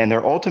 And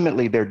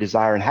their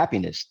desire and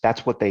happiness.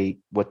 That's what they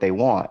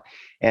want.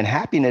 And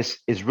happiness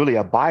is really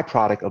a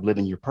byproduct of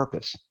living your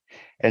purpose.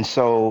 And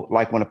so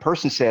like when a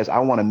person says, I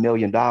want $1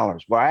 million,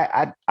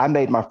 well, I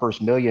made my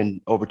first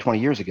million over 20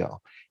 years ago,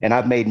 and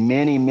I've made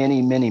many,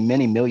 many, many,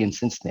 many millions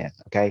since then.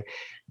 Okay.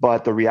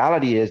 But the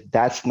reality is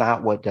that's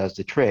not what does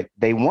the trick.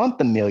 They want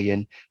the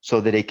million so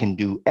that they can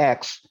do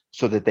X,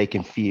 so that they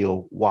can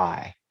feel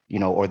Y,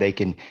 or they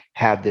can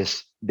have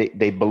this,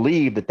 they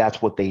believe that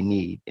that's what they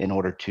need in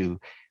order to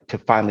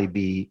finally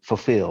be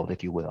fulfilled,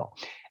 if you will.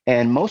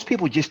 And most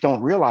people just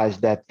don't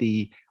realize that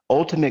the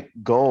ultimate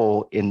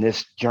goal in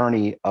this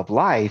journey of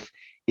life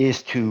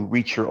is to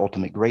reach your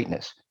ultimate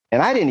greatness.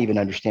 And I didn't even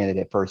understand it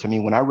at first. I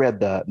mean, when I read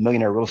the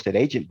Millionaire Real Estate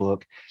Agent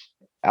book,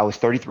 I was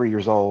 33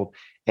 years old,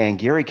 and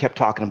Gary kept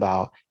talking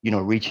about,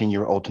 reaching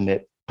your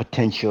ultimate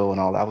potential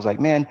and all that. I was like,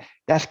 man,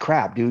 that's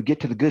crap, dude.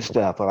 Get to the good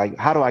stuff. Like,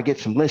 how do I get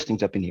some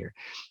listings up in here?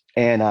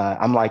 And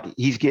I'm like,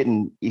 he's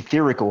getting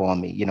etherical on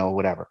me,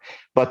 whatever.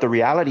 But the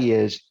reality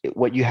is,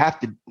 what you have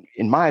to,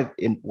 in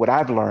what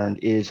I've learned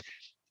is,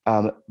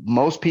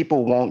 most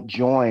people won't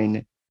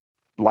join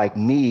like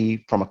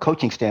me from a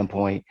coaching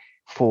standpoint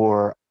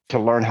to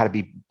learn how to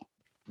be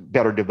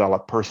better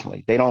developed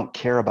personally. They don't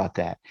care about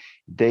that.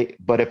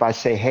 But if I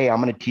say, hey,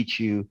 I'm going to teach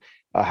you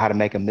how to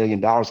make $1 million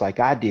like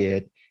I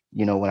did,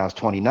 when I was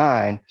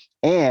 29,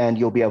 and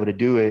you'll be able to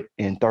do it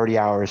in 30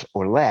 hours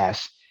or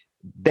less,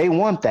 they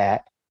want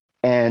that.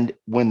 And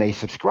when they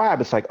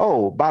subscribe, it's like,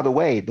 oh, by the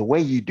way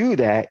you do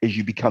that is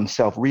you become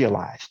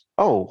self-realized.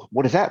 Oh,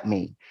 what does that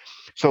mean?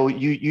 So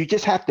you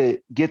just have to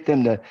get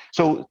them to,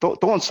 so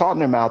throwing salt in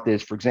their mouth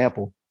is, for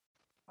example,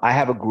 I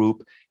have a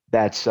group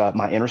that's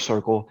my inner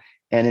circle.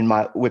 And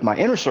with my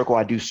inner circle,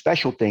 I do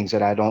special things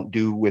that I don't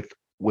do with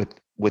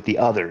the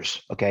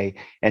others. Okay.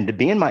 And to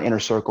be in my inner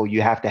circle,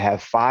 you have to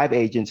have 5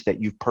 agents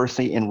that you've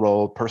personally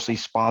enrolled, personally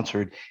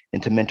sponsored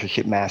into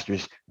Mentorship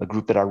Masters, a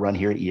group that I run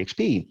here at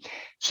EXP.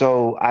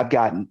 So I've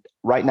got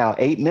right now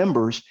 8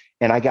 members,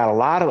 and I got a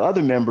lot of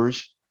other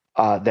members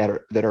that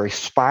are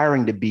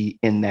aspiring to be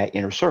in that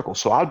inner circle.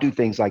 So I'll do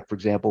things like, for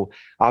example,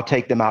 I'll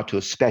take them out to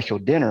a special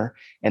dinner,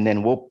 and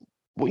then we'll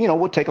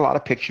take a lot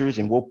of pictures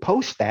and we'll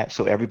post that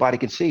so everybody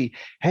can see,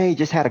 hey,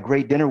 just had a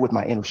great dinner with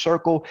my inner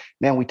circle.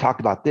 Man, we talked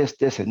about this,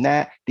 and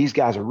that. These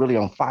guys are really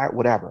on fire,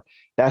 whatever.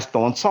 That's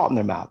throwing salt in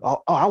their mouth.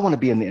 Oh, I want to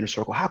be in the inner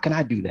circle. How can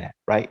I do that?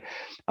 Right.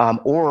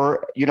 So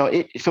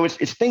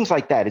it's things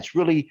like that. It's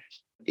really,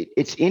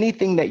 it's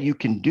anything that you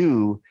can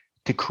do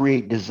to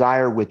create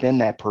desire within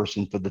that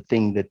person for the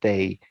thing that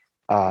they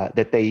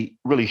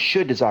really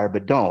should desire,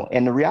 but don't.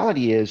 And the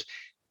reality is,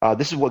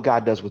 this is what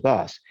God does with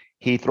us.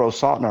 He throws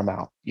salt in our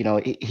mouth.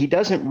 He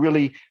doesn't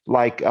really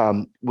like,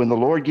 when the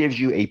Lord gives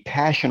you a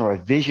passion or a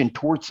vision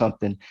towards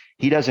something,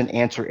 he doesn't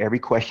answer every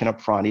question up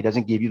front. He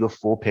doesn't give you the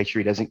full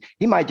picture.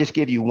 He might just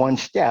give you one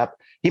step.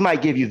 He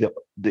might give you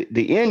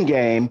the end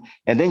game.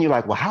 And then you're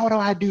like, well, how do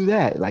I do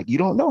that? Like, you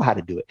don't know how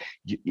to do it.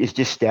 It's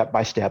just step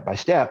by step by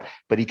step,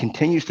 but he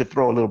continues to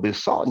throw a little bit of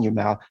salt in your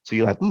mouth. So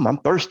you're like, I'm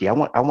thirsty. I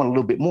want a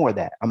little bit more of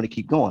that. I'm going to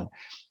keep going.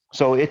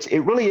 So it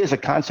really is a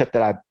concept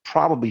that I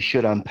probably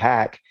should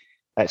unpack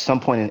at some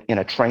point in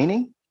a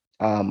training,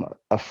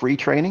 a free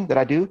training that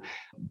I do.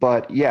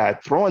 But yeah,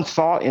 throwing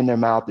salt in their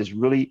mouth is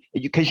really,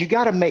 because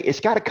it's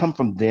got to come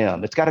from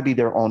them. It's got to be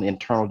their own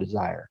internal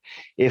desire.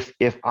 If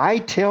I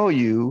tell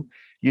you,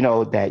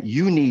 that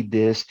you need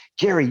this,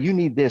 Jerry, you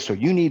need this, or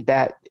you need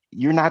that,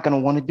 you're not going to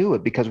want to do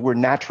it, because we're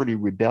naturally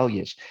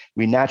rebellious.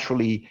 We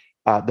naturally,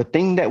 the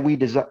thing that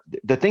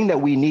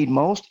we need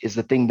most is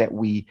the thing that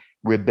we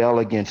rebel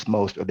against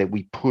most, or that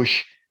we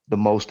push the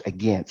most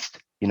against.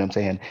 You know what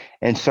I'm saying?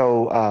 And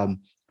so,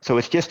 so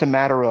it's just a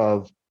matter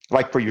of,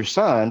 like, for your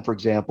son, for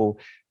example,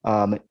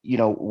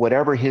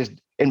 whatever his,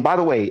 and by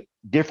the way,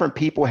 different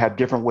people have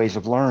different ways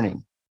of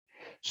learning.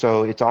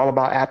 So it's all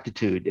about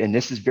aptitude. And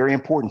this is very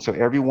important. So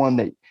every one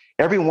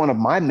of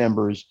my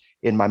members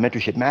in my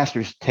Mentorship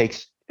Masters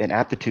takes an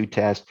aptitude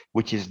test,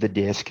 which is the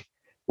DISC,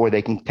 or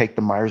they can take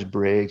the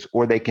Myers-Briggs,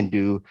 or they can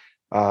do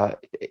a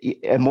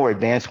more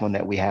advanced one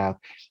that we have.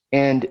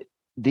 And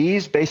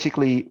these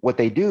basically, what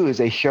they do is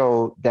they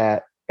show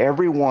that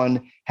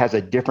everyone has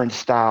a different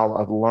style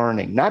of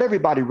learning. Not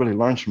everybody really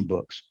learns from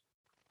books.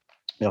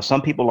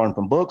 Some people learn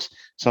from books,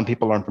 some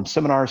people learn from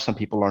seminars, some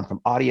people learn from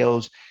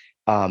audios,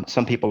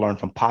 some people learn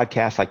from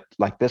podcasts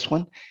like this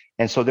one.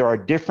 And so there are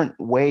different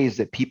ways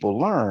that people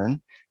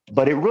learn,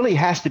 but it really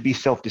has to be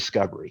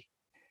self-discovery.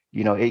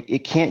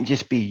 It can't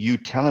just be you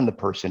telling the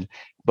person,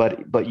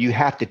 but you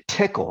have to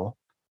tickle,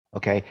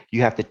 okay?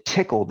 You have to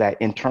tickle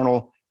that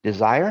internal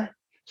desire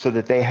so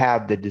that they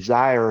have the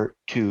desire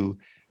to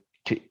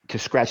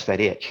scratch that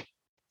itch,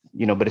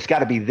 but it's got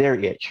to be their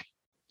itch,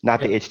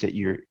 not the itch that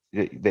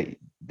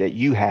that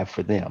you have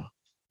for them.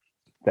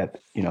 That,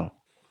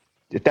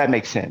 if that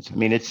makes sense. I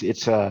mean, it's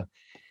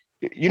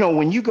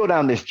when you go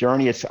down this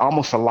journey, it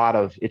almost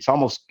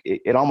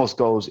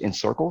goes in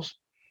circles.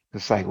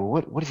 It's like,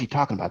 well, what is he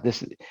talking about?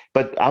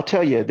 But I'll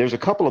tell you, there's a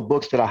couple of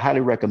books that I highly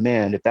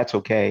recommend, if that's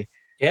okay.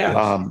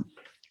 Yeah.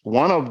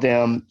 One of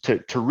them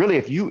to really,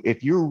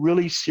 if you're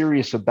really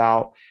serious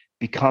about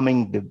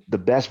becoming the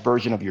best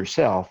version of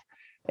yourself,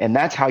 and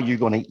that's how you're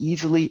going to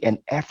easily and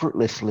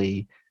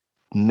effortlessly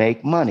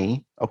make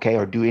money, okay,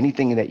 or do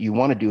anything that you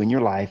want to do in your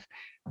life,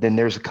 then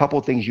there's a couple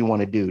of things you want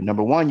to do.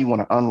 Number one, you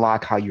want to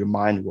unlock how your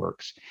mind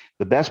works.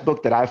 The best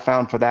book that I've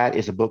found for that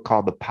is a book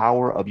called The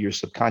Power of Your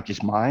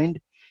Subconscious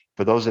Mind.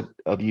 For those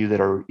of you that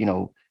are,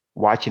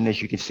 watching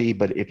this, you can see,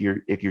 but if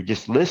you're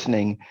just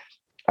listening,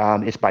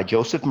 it's by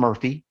Joseph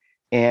Murphy,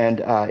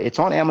 and it's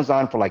on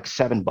Amazon for like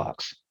 $7.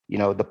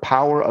 The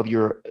Power of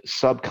Your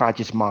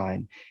Subconscious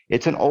Mind.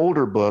 It's an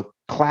older book,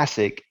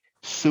 classic,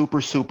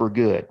 super, super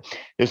good.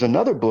 There's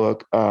another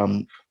book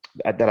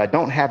that I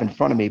don't have in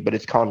front of me, but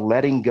it's called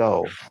Letting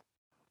Go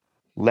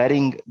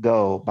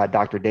by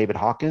Dr. David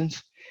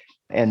Hawkins.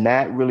 And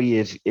that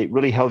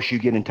really helps you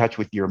get in touch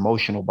with your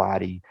emotional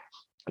body.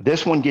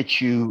 This one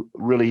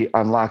really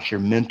unlocks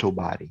your mental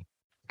body.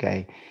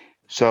 Okay.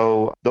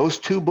 So those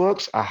two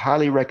books, I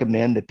highly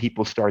recommend that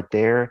people start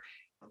there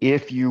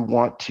if you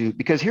want to,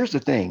 because here's the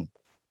thing.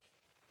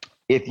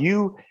 If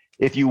you're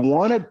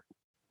going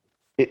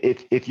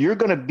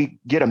to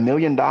get $1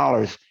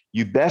 million,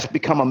 you best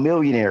become a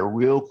millionaire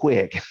real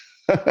quick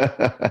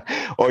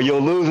or you'll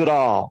lose it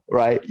all,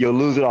 right? You'll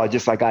lose it all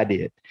just like I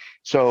did.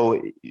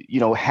 So,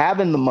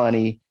 having the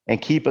money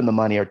and keeping the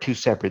money are two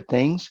separate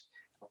things.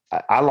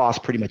 I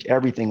lost pretty much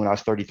everything when I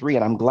was 33,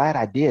 and I'm glad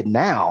I did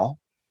now.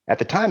 At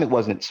the time, it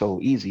wasn't so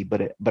easy,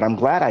 but I'm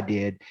glad I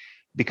did,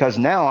 because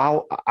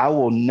now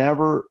I'll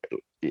never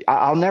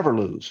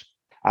lose.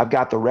 I've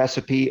got the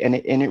recipe, and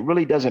it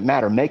really doesn't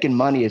matter. Making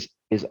money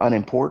is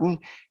unimportant,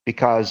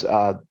 because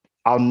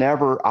I'll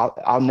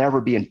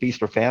never be in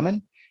feast or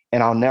famine,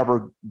 and I'll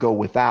never go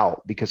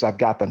without, because I've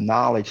got the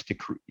knowledge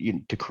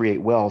to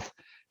create wealth,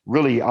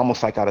 really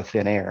almost like out of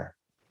thin air,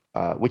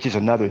 which is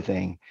another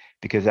thing,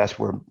 because that's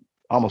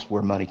almost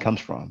where money comes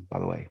from, by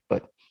the way.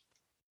 But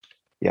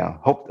yeah,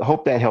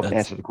 hope that helped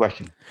answer the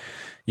question.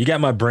 You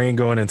got my brain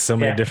going in so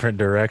many different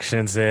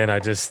directions, and I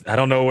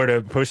don't know where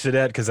to push it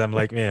at, because I'm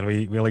like, man,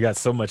 we only got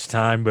so much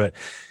time. But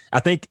I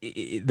think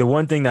the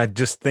one thing that I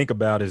just think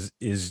about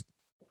is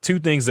two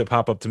things that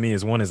pop up to me.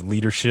 One is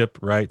leadership,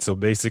 right? So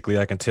basically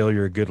I can tell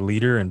you're a good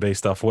leader, and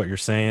based off what you're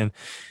saying.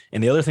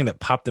 And the other thing that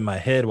popped in my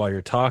head while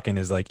you're talking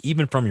is, like,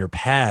 even from your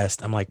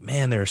past, I'm like,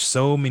 man, there are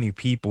so many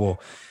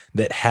people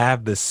that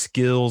have the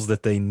skills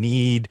that they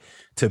need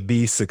to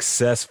be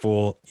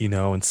successful,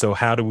 and so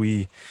how do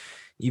we,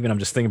 I'm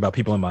just thinking about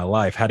people in my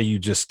life, how do you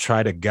just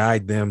try to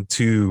guide them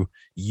to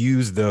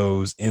use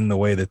those in the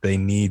way that they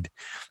need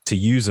to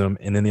use them?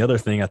 And then the other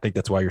thing, I think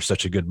that's why you're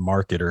such a good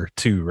marketer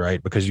too,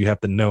 right? Because you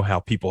have to know how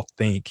people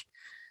think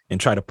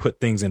and try to put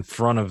things in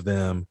front of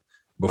them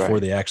before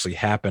they actually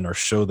happen, or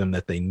show them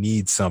that they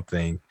need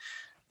something.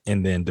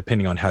 And then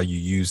depending on how you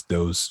use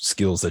those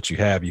skills that you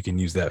have, you can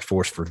use that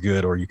force for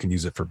good, or you can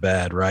use it for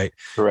bad. Right.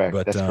 Correct.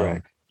 But that's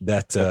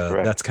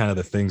correct. That's kind of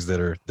the things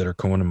that are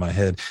going in my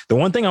head. The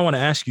one thing I want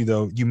to ask you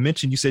though,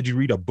 you said you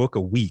read a book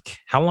a week.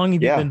 How long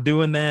have you been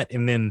doing that?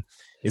 And then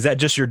is that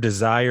just your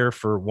desire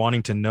for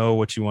wanting to know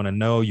what you want to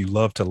know? You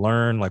love to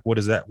learn? Like, what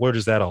is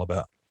that all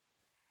about?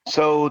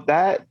 So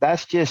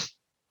that's just,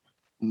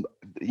 the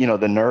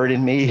nerd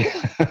in me.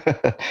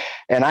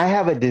 And I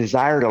have a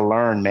desire to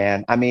learn,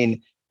 man. I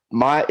mean,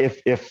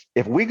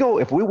 if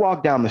we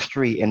walk down the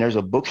street and there's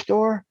a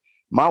bookstore,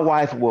 my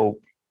wife will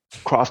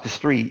cross the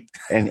street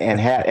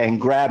and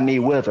grab me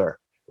with her,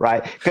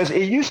 right? Because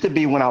it used to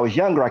be when I was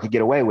younger, I could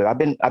get away with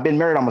it. I've been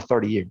married almost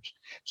 30 years,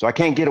 so I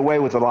can't get away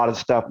with a lot of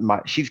stuff.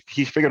 She's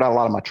figured out a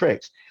lot of my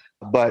tricks.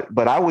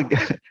 But I would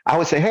I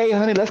would say, hey,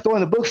 honey, let's go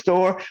in the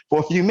bookstore for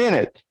a few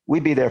minutes.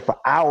 We'd be there for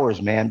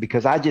hours, man,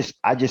 because I just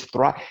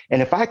thrive.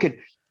 And if I could,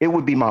 it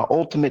would be my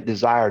ultimate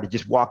desire to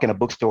just walk in a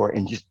bookstore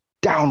and just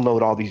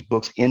download all these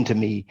books into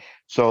me.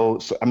 So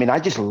I mean, I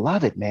just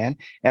love it, man.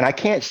 And I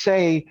can't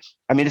say,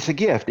 I mean, it's a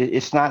gift.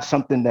 It's not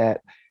something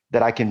that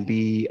I can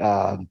be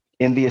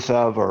envious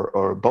of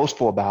or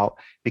boastful about,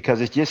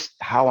 because it's just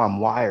how I'm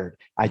wired.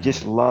 I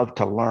just love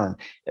to learn.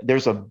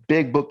 There's a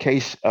big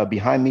bookcase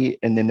behind me,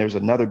 and then there's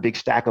another big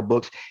stack of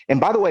books.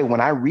 And by the way,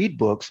 when I read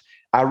books,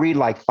 I read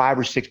like 5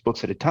 or 6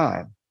 books at a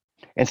time.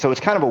 And so it's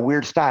kind of a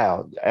weird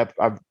style.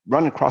 I've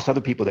run across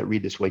other people that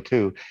read this way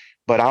too,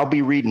 but I'll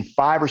be reading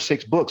 5 or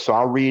 6 books. So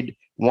I'll read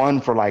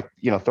one for like,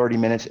 30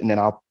 minutes, and then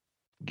I'll,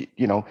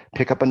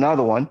 pick up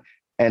another one.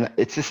 And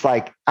it's just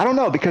like, I don't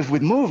know, because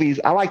with movies,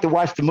 I like to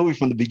watch the movie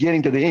from the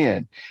beginning to the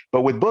end.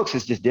 But with books,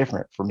 it's just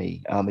different for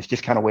me. It's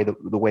just kind of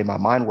the way my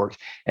mind works.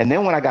 And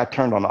then when I got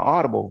turned on to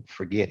Audible,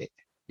 forget it.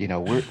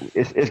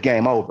 It's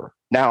game over.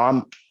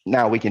 Now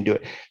we can do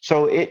it.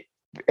 So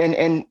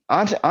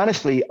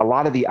honestly, a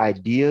lot of the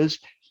ideas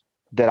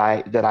that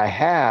I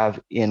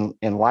have in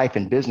life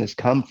and business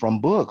come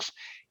from books.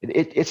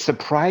 It's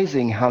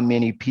surprising how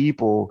many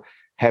people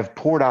have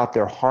poured out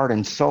their heart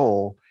and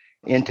soul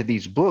into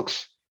these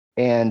books.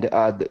 And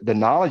the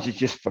knowledge is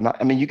just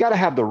phenomenal. I mean, you got to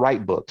have the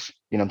right books.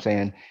 You know what I'm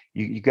saying?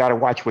 You got to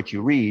watch what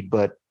you read.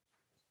 But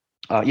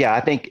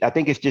I think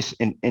it's just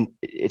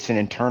it's an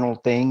internal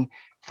thing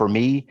for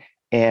me.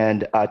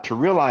 And to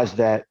realize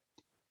that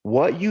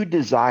what you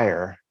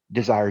desires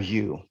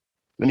you.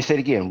 Let me say it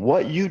again.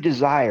 What you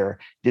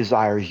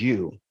desires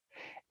you.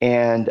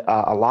 And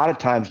a lot of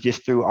times,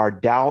 just through our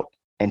doubt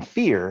and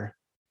fear,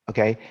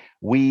 okay,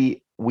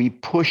 we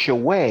push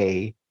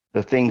away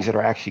the things that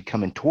are actually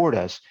coming toward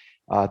us.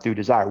 Through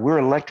desire. We're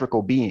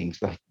electrical beings.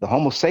 The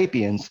Homo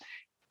sapiens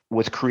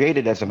was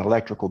created as an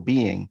electrical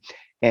being.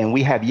 And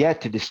we have yet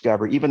to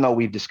discover, even though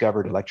we've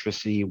discovered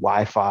electricity,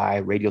 Wi-Fi,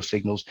 radio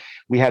signals,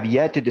 we have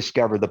yet to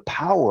discover the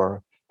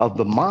power of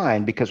the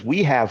mind, because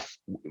we have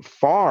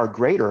far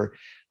greater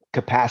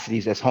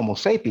capacities as Homo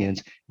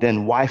sapiens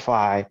than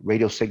Wi-Fi,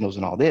 radio signals,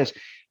 and all this.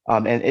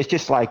 And it's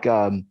just like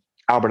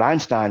Albert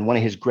Einstein, one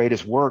of his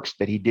greatest works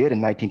that he did in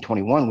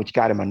 1921, which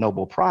got him a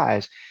Nobel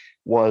Prize,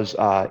 was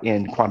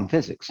in quantum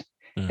physics.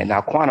 And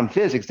now quantum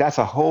physics, that's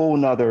a whole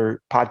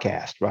nother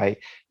podcast, right?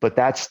 But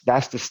that's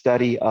the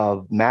study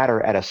of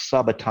matter at a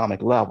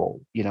subatomic level,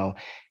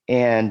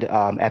 and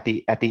at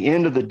the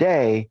end of the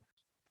day,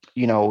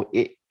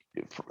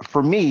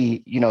 for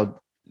me,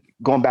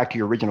 going back to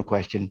your original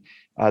question,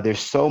 there's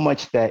so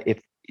much that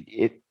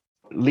if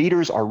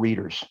leaders are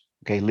readers,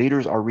 okay,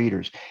 leaders are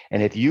readers.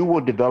 And if you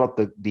will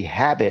develop the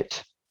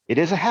habit, it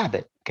is a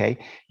habit, okay,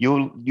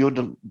 you'll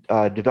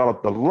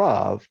develop the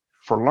love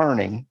for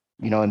learning,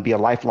 and be a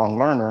lifelong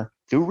learner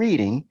through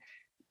reading,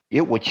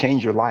 it will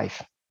change your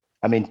life.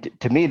 I mean,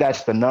 to me,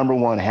 that's the number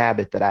one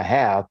habit that I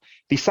have.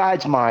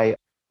 Besides my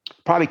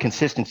probably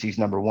consistency is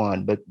number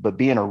one, but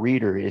being a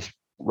reader is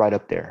right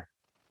up there.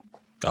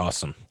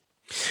 Awesome.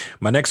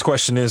 My next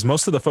question is,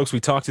 most of the folks we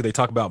talk to, they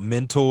talk about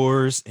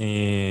mentors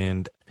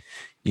and,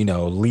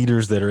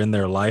 leaders that are in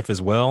their life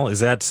as well. Is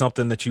that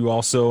something that you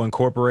also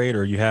incorporate,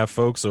 or you have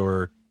folks,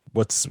 or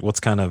what's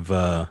kind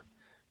of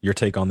your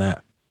take on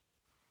that?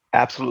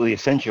 Absolutely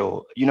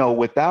essential,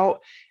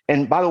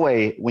 and by the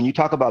way, when you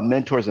talk about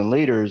mentors and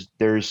leaders,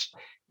 there's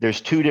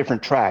 2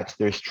 different tracks.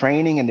 There's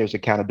training and there's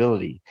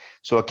accountability.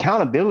 So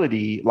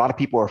accountability, a lot of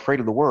people are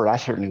afraid of the word. I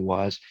certainly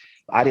was.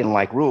 I didn't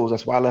like rules.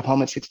 That's why I left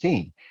home at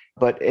 16.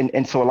 But,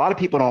 and so a lot of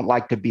people don't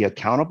like to be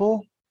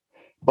accountable,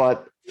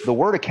 but the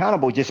word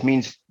accountable just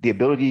means the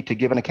ability to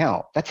give an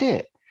account. That's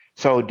it.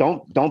 So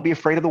don't be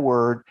afraid of the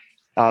word.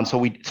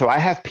 So I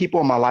have people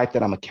in my life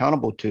that I'm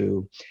accountable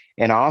to.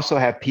 And I also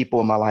have people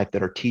in my life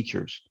that are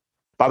teachers.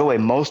 By the way,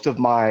 most of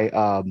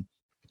my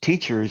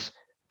teachers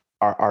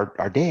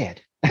are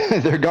dead.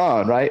 They're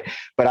gone, right?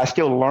 But I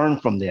still learn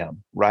from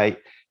them, right?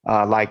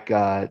 Like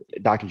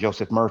Dr.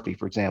 Joseph Murphy,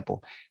 for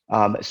example.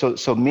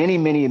 So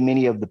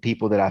many of the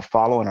people that I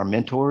follow and are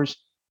mentors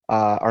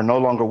are no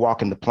longer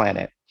walking the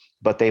planet,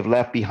 but they've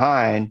left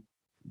behind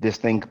this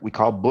thing we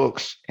call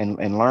books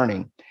and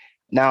learning.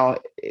 Now,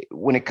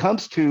 when it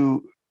comes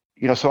to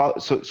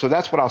so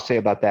that's what I'll say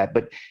about that.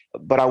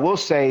 But I will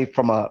say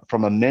from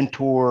a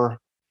mentor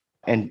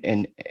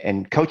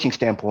and coaching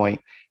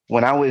standpoint,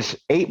 when I was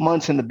 8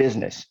 months in the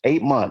business,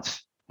 8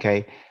 months,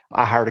 okay,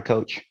 I hired a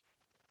coach,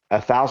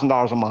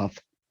 $1,000 a month,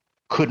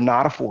 could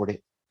not afford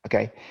it,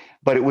 okay,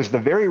 but it was the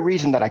very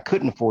reason that I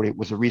couldn't afford it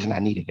was the reason I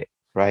needed it,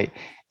 right?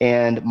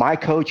 And my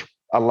coach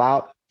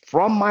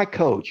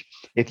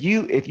if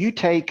you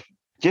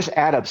just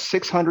add up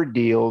 600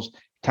 deals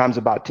times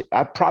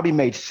I probably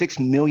made $6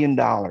 million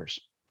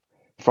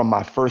from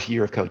my first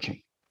year of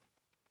coaching.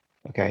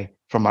 Okay.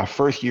 From my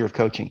first year of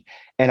coaching.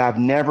 And I've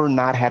never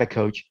not had a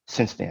coach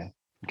since then.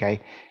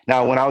 Okay.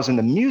 Now, when I was in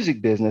the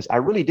music business, I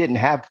really didn't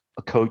have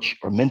a coach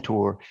or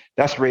mentor.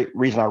 That's the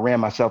reason I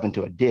ran myself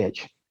into a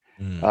ditch.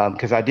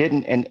 Because I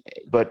didn't.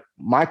 But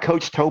my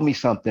coach told me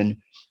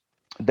something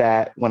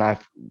that when I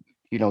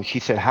she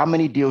said, how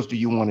many deals do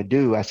you want to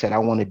do? I said, I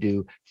want to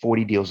do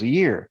 40 deals a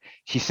year.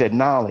 She said,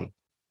 Knolly,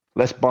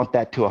 let's bump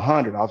that to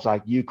 100. I was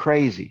like, you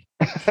crazy.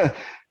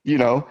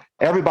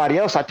 Everybody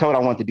else I told I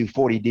wanted to do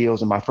 40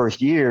 deals in my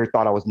first year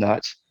thought I was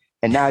nuts.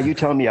 And now you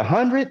telling me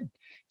 100?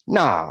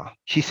 Nah.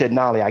 She said,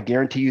 Knolly, I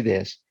guarantee you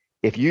this.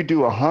 If you do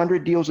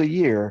 100 deals a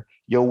year,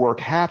 you'll work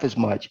half as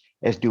much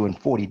as doing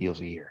 40 deals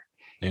a year.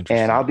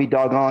 And I'll be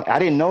doggone. I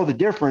didn't know the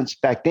difference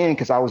back then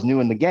because I was new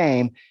in the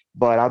game,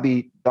 but I'll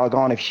be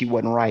doggone if she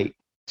wasn't right.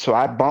 So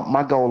I bumped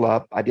my goal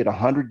up. I did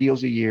 100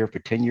 deals a year for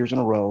 10 years in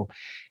a row.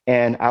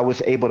 And I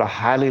was able to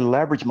highly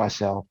leverage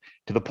myself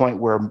to the point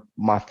where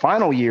my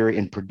final year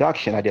in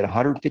production, I did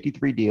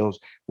 153 deals,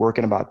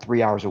 working about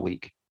 3 hours a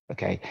week.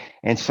 Okay.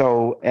 And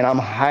I'm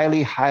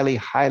highly,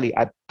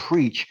 I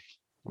preach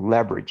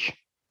leverage.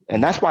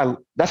 And that's why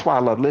I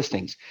love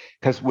listings,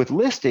 because with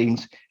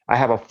listings, I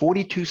have a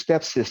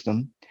 42-step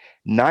system.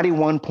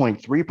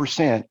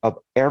 91.3% of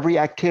every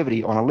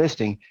activity on a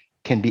listing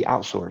can be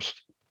outsourced.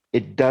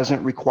 It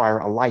doesn't require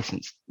a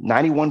license.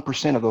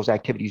 91% of those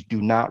activities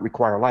do not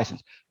require a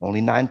license.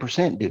 Only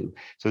 9% do.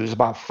 So there's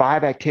about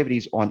 5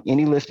 activities on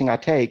any listing I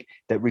take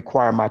that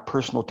require my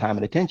personal time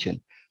and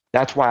attention.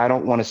 That's why I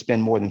don't want to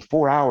spend more than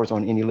 4 hours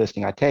on any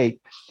listing I take.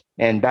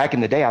 And back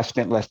in the day, I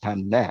spent less time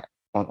than that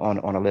on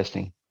a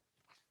listing.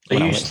 Are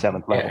you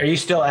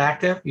still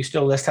active? You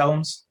still list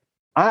homes?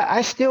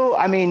 I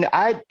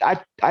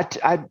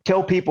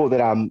tell people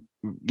that I'm,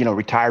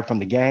 retired from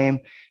the game,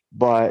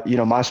 but,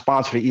 my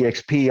sponsor,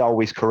 EXP,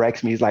 always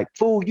corrects me. He's like,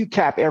 fool, you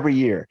cap every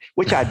year,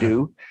 which I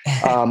do.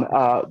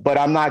 But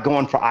I'm not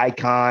going for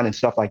icon and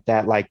stuff like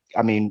that.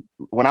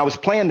 When I was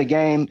playing the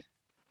game,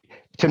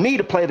 to me,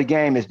 to play the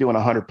game is doing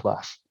 100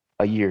 plus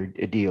a year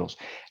deals.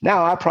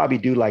 Now I probably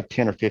do like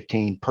 10 or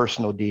 15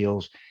 personal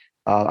deals.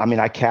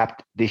 I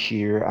capped this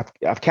year.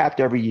 I've capped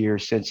every year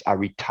since I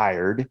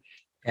retired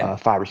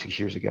 5 or 6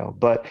 years ago.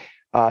 But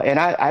and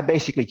I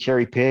basically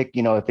cherry pick.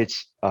 If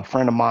it's a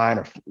friend of mine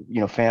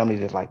or family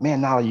that's like,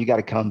 man, Knolly, you got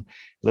to come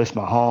list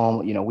my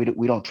home.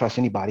 We don't trust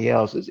anybody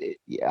else.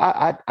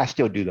 I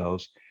still do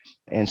those,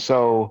 and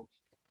so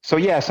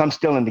yes, I'm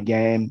still in the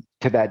game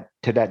to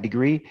that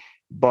degree.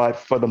 But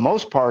for the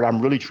most part, I'm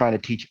really trying to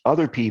teach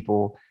other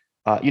people.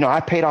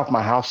 I paid off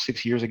my house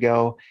 6 years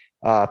ago.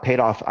 Paid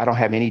off. I don't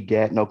have any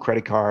debt, no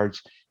credit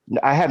cards.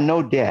 I have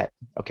no debt.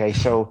 Okay.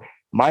 So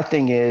my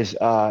thing is,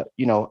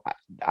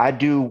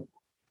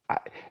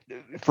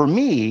 for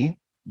me,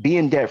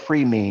 being debt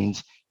free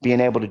means being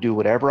able to do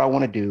whatever I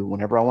want to do,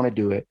 whenever I want to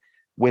do it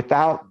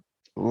without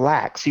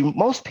lack. See,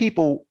 most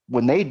people,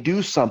 when they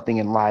do something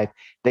in life,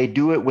 they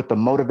do it with the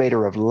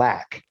motivator of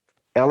lack,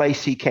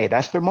 LACK.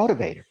 That's their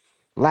motivator,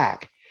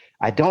 lack.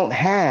 I don't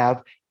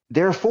have,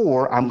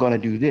 therefore I'm going to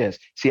do this.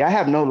 See, I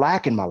have no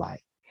lack in my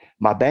life.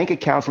 My bank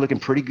account's looking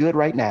pretty good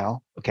right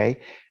now. Okay.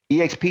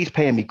 EXP's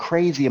paying me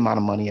crazy amount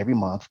of money every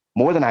month,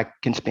 more than I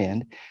can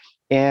spend.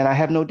 And I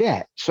have no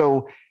debt.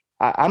 So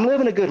I'm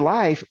living a good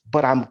life,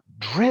 but I'm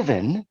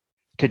driven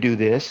to do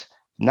this,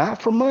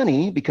 not for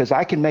money, because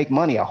I can make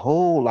money a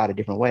whole lot of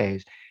different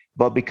ways,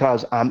 but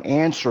because I'm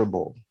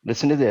answerable.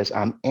 Listen to this.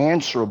 I'm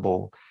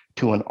answerable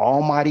to an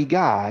almighty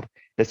God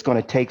that's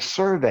going to take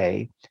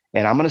survey,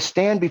 and I'm going to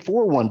stand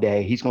before one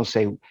day. He's going to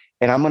say,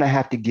 and I'm going to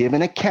have to give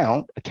an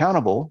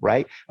accountable,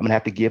 right? I'm going to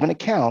have to give an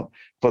account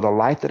for the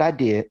life that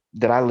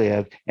I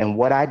lived, and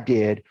what I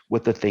did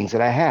with the things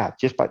that I have,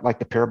 just like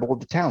the parable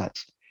of the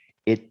talents.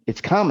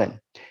 It's coming.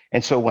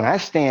 And so when I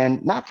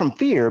stand, not from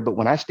fear, but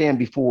when I stand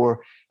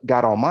before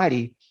God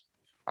Almighty,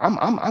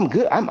 I'm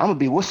good. I'm going to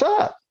be, what's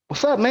up?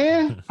 What's up,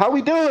 man? How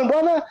we doing,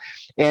 brother?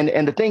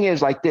 And the thing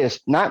is like this,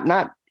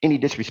 not any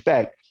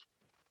disrespect,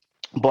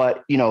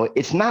 but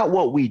it's not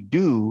what we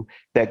do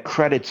that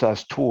credits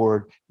us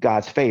toward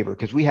God's favor,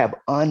 because we have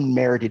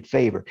unmerited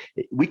favor.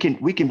 We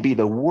can be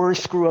the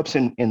worst screw ups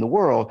in the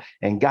world,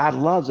 and God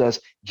loves us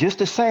just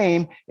the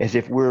same as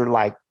if we're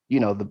like,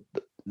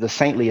 the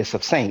saintliest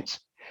of saints.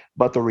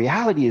 But the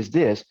reality is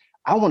this: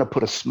 I want to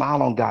put a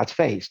smile on God's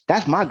face.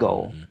 That's my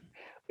goal.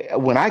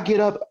 When I get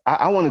up,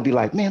 I want to be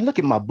like, man, look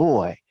at my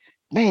boy.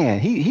 Man,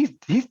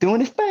 he's doing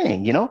his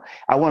thing.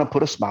 I want to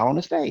put a smile on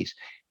his face.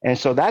 And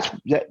so that's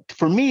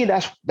for me.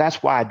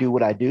 That's why I do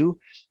what I do,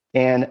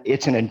 and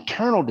it's an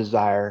internal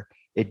desire.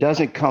 It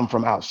doesn't come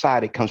from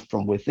outside; it comes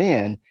from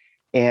within.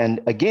 And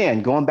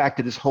again, going back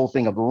to this whole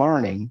thing of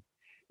learning,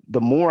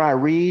 the more I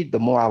read, the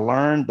more I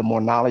learn, the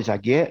more knowledge I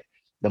get,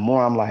 the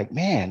more I'm like,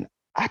 man,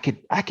 I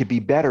could be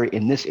better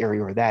in this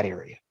area or that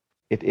area,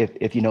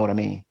 if you know what I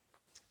mean.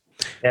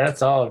 Yeah,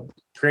 that's all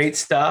great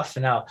stuff.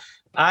 Now,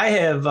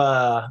 I've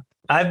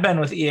been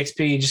with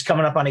EXP just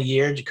coming up on a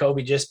year.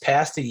 Jacoby just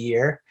passed a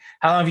year.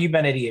 How long have you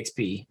been at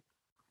EXP?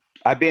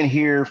 I've been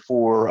here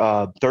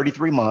for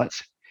 33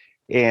 months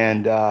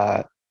and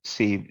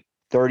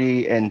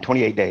 30 and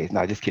 28 days.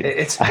 No, just kidding.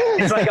 It's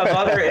like a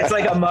mother. It's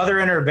like a mother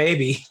and her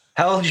baby.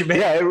 How old's your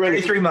baby? Yeah, it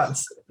really, 33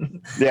 months.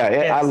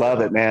 Yeah, I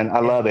love it, man. I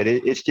love it.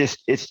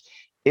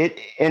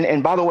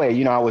 And by the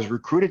way, I was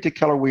recruited to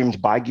Keller Williams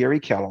by Gary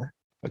Keller.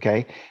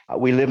 Okay.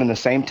 We live in the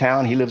same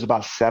town. He lives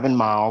about 7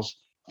 miles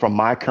from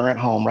my current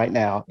home right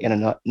now in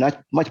a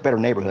not much better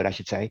neighborhood, I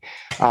should say.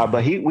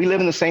 But we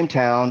live in the same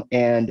town.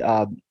 And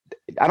I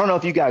don't know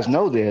if you guys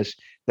know this,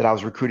 that I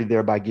was recruited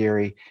there by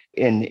Gary.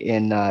 In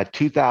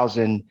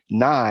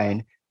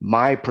 2009,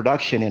 my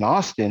production in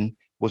Austin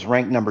was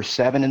ranked number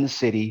 7 in the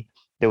city.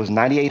 There was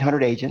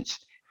 9,800 agents,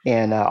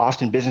 and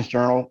Austin Business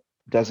Journal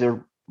does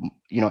their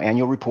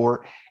annual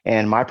report,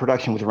 and my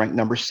production was ranked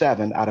number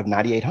 7 out of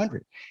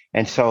 9,800.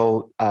 And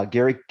so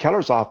Gary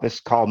Keller's office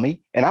called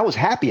me, and I was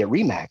happy at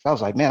Remax. I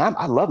was like, man,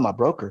 I love my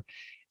broker.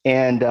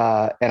 And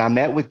I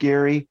met with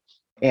Gary,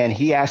 and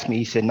he asked me,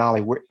 he said,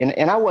 Knolly,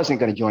 and I wasn't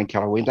going to join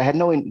Keller Williams. I had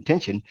no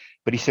intention,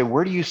 but he said,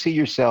 where do you see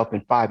yourself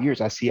in 5 years?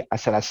 I said,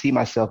 I see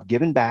myself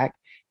giving back,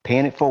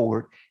 paying it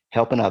forward,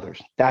 helping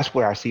others. That's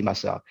where I see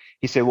myself.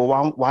 He said,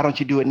 well, why don't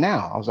you do it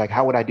now? I was like,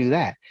 how would I do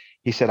that?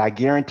 He said, I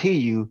guarantee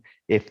you,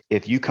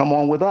 if you come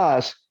on with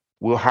us,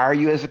 we'll hire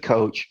you as a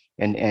coach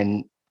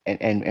and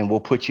we'll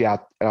put you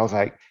out. And I was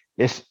like,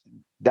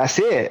 that's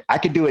it. I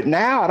could do it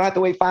now. I don't have to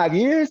wait 5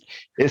 years.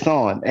 It's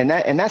on. And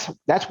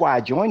that's why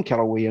I joined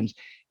Keller Williams.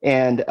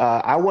 And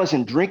I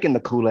wasn't drinking the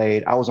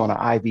Kool-Aid. I was on an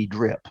IV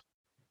drip.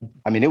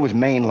 I mean, it was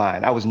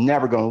mainline. I was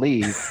never going to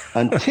leave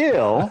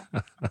until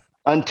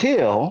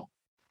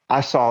I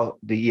saw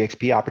the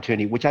EXP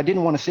opportunity, which I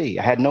didn't want to see.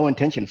 I had no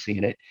intention of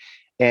seeing it.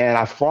 And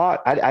I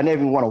fought. I didn't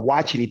even want to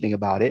watch anything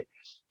about it.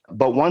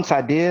 But once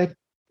I did,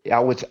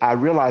 I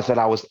realized that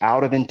I was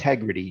out of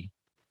integrity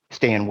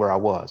staying where I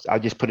was. I'll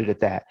just put it at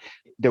that.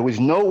 There was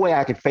no way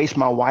I could face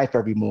my wife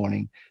every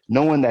morning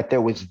knowing that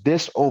there was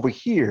this over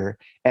here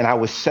and I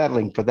was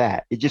settling for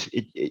that. It just,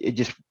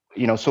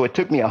 so it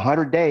took me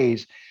 100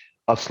 days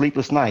of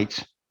sleepless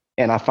nights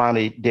and I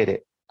finally did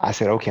it. I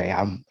said, okay,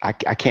 I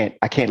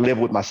can't live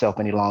with myself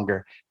any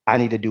longer. I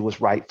need to do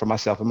what's right for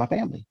myself and my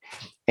family.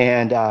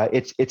 And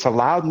it's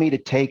allowed me to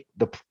take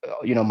my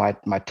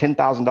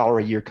 $10,000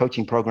 a year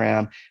coaching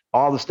program,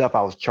 all the stuff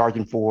I was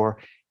charging for,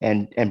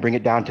 and bring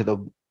it down to the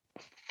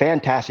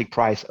fantastic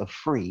price of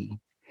free,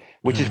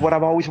 which is what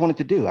I've always wanted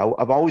to do.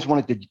 I've always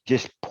wanted to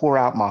just pour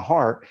out my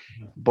heart.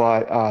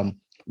 But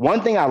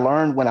one thing I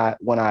learned when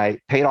I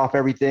paid off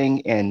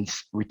everything and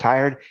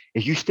retired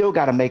is you still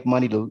got to make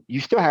money you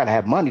still have to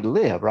have money to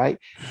live, right?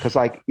 Because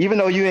even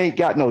though you ain't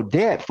got no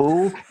debt,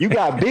 fool, you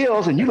got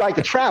bills and you like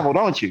to travel,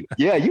 don't you?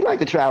 Yeah, you like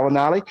to travel,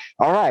 Knolly.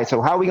 All right,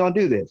 so how are we gonna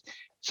do this?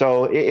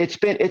 So it's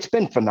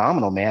been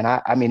phenomenal, man.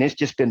 I mean, it's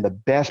just been the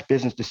best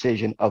business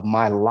decision of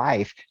my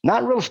life,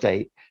 not real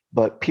estate,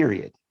 but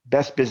period.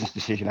 Best business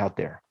decision out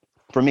there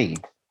for me.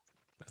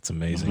 That's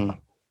amazing. Mm-hmm.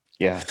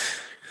 Yeah.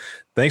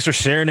 Thanks for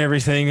sharing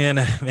everything,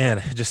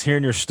 man. Just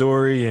hearing your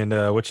story and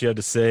what you had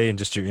to say and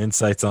just your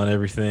insights on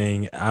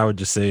everything, I would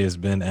just say has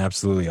been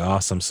absolutely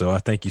awesome. So I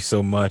thank you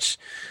so much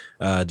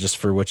just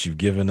for what you've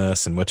given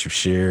us and what you've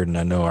shared. And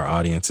I know our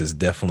audience is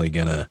definitely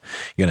gonna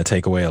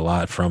take away a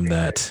lot from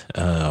that.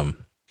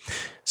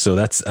 So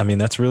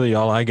that's really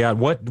all I got.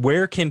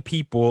 Where can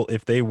people,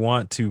 if they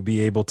want to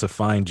be able to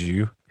find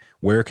you,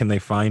 where can they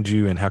find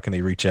you and how can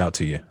they reach out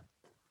to you?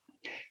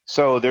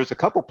 So there's a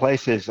couple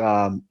places.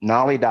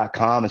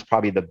 Knolly.com is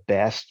probably the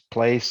best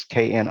place,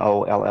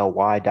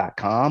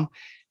 KNOLLY.com.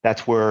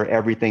 That's where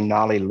everything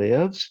Knolly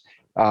lives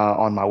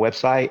on my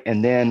website.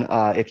 And then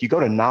if you go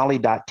to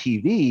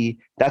Knolly.tv,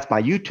 that's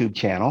my YouTube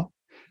channel.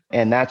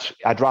 And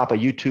I drop a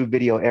YouTube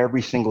video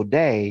every single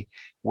day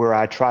where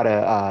I try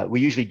to, we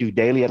usually do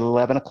daily at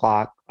 11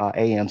 o'clock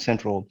a.m.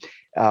 Central,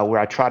 where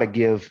I try to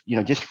give,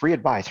 just free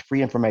advice,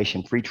 free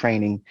information, free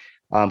training,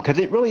 because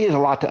it really is a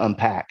lot to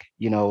unpack.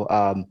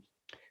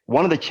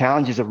 One of the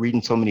challenges of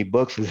reading so many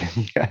books is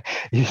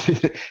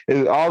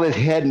all this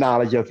head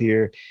knowledge up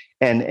here.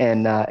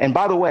 And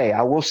by the way,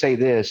 I will say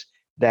this,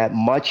 that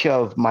much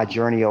of my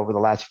journey over the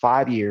last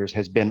 5 years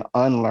has been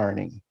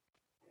unlearning,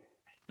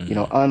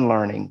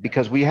 unlearning,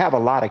 because we have a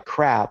lot of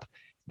crap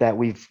that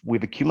we've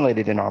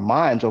accumulated in our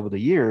minds over the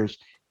years,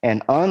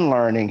 and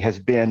unlearning has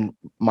been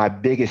my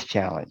biggest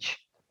challenge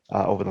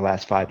over the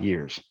last 5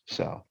 years.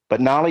 So,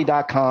 but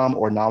Knolly.com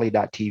or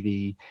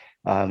Knolly.tv,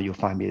 you'll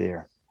find me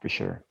there for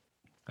sure.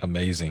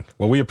 Amazing.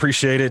 Well, we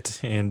appreciate it.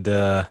 And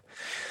I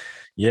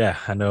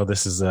know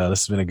this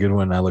has been a good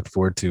one. I look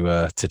forward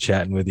to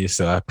chatting with you.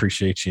 So I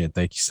appreciate you and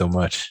thank you so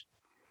much.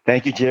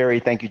 Thank you, Jerry.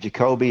 Thank you,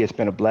 Jacoby. It's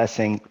been a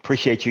blessing.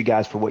 Appreciate you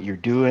guys for what you're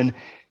doing.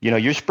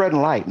 You're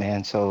spreading light,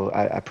 man. So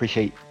I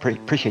appreciate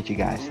you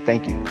guys.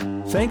 Thank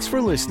you. Thanks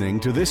for listening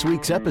to this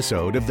week's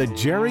episode of the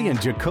Jerry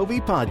and Jacoby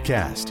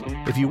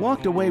podcast. If you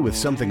walked away with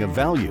something of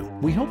value,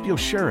 we hope you'll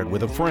share it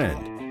with a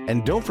friend.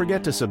 And don't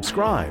forget to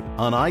subscribe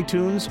on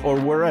iTunes or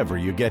wherever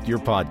you get your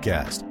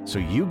podcast so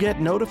you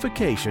get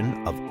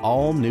notification of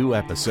all new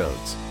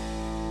episodes.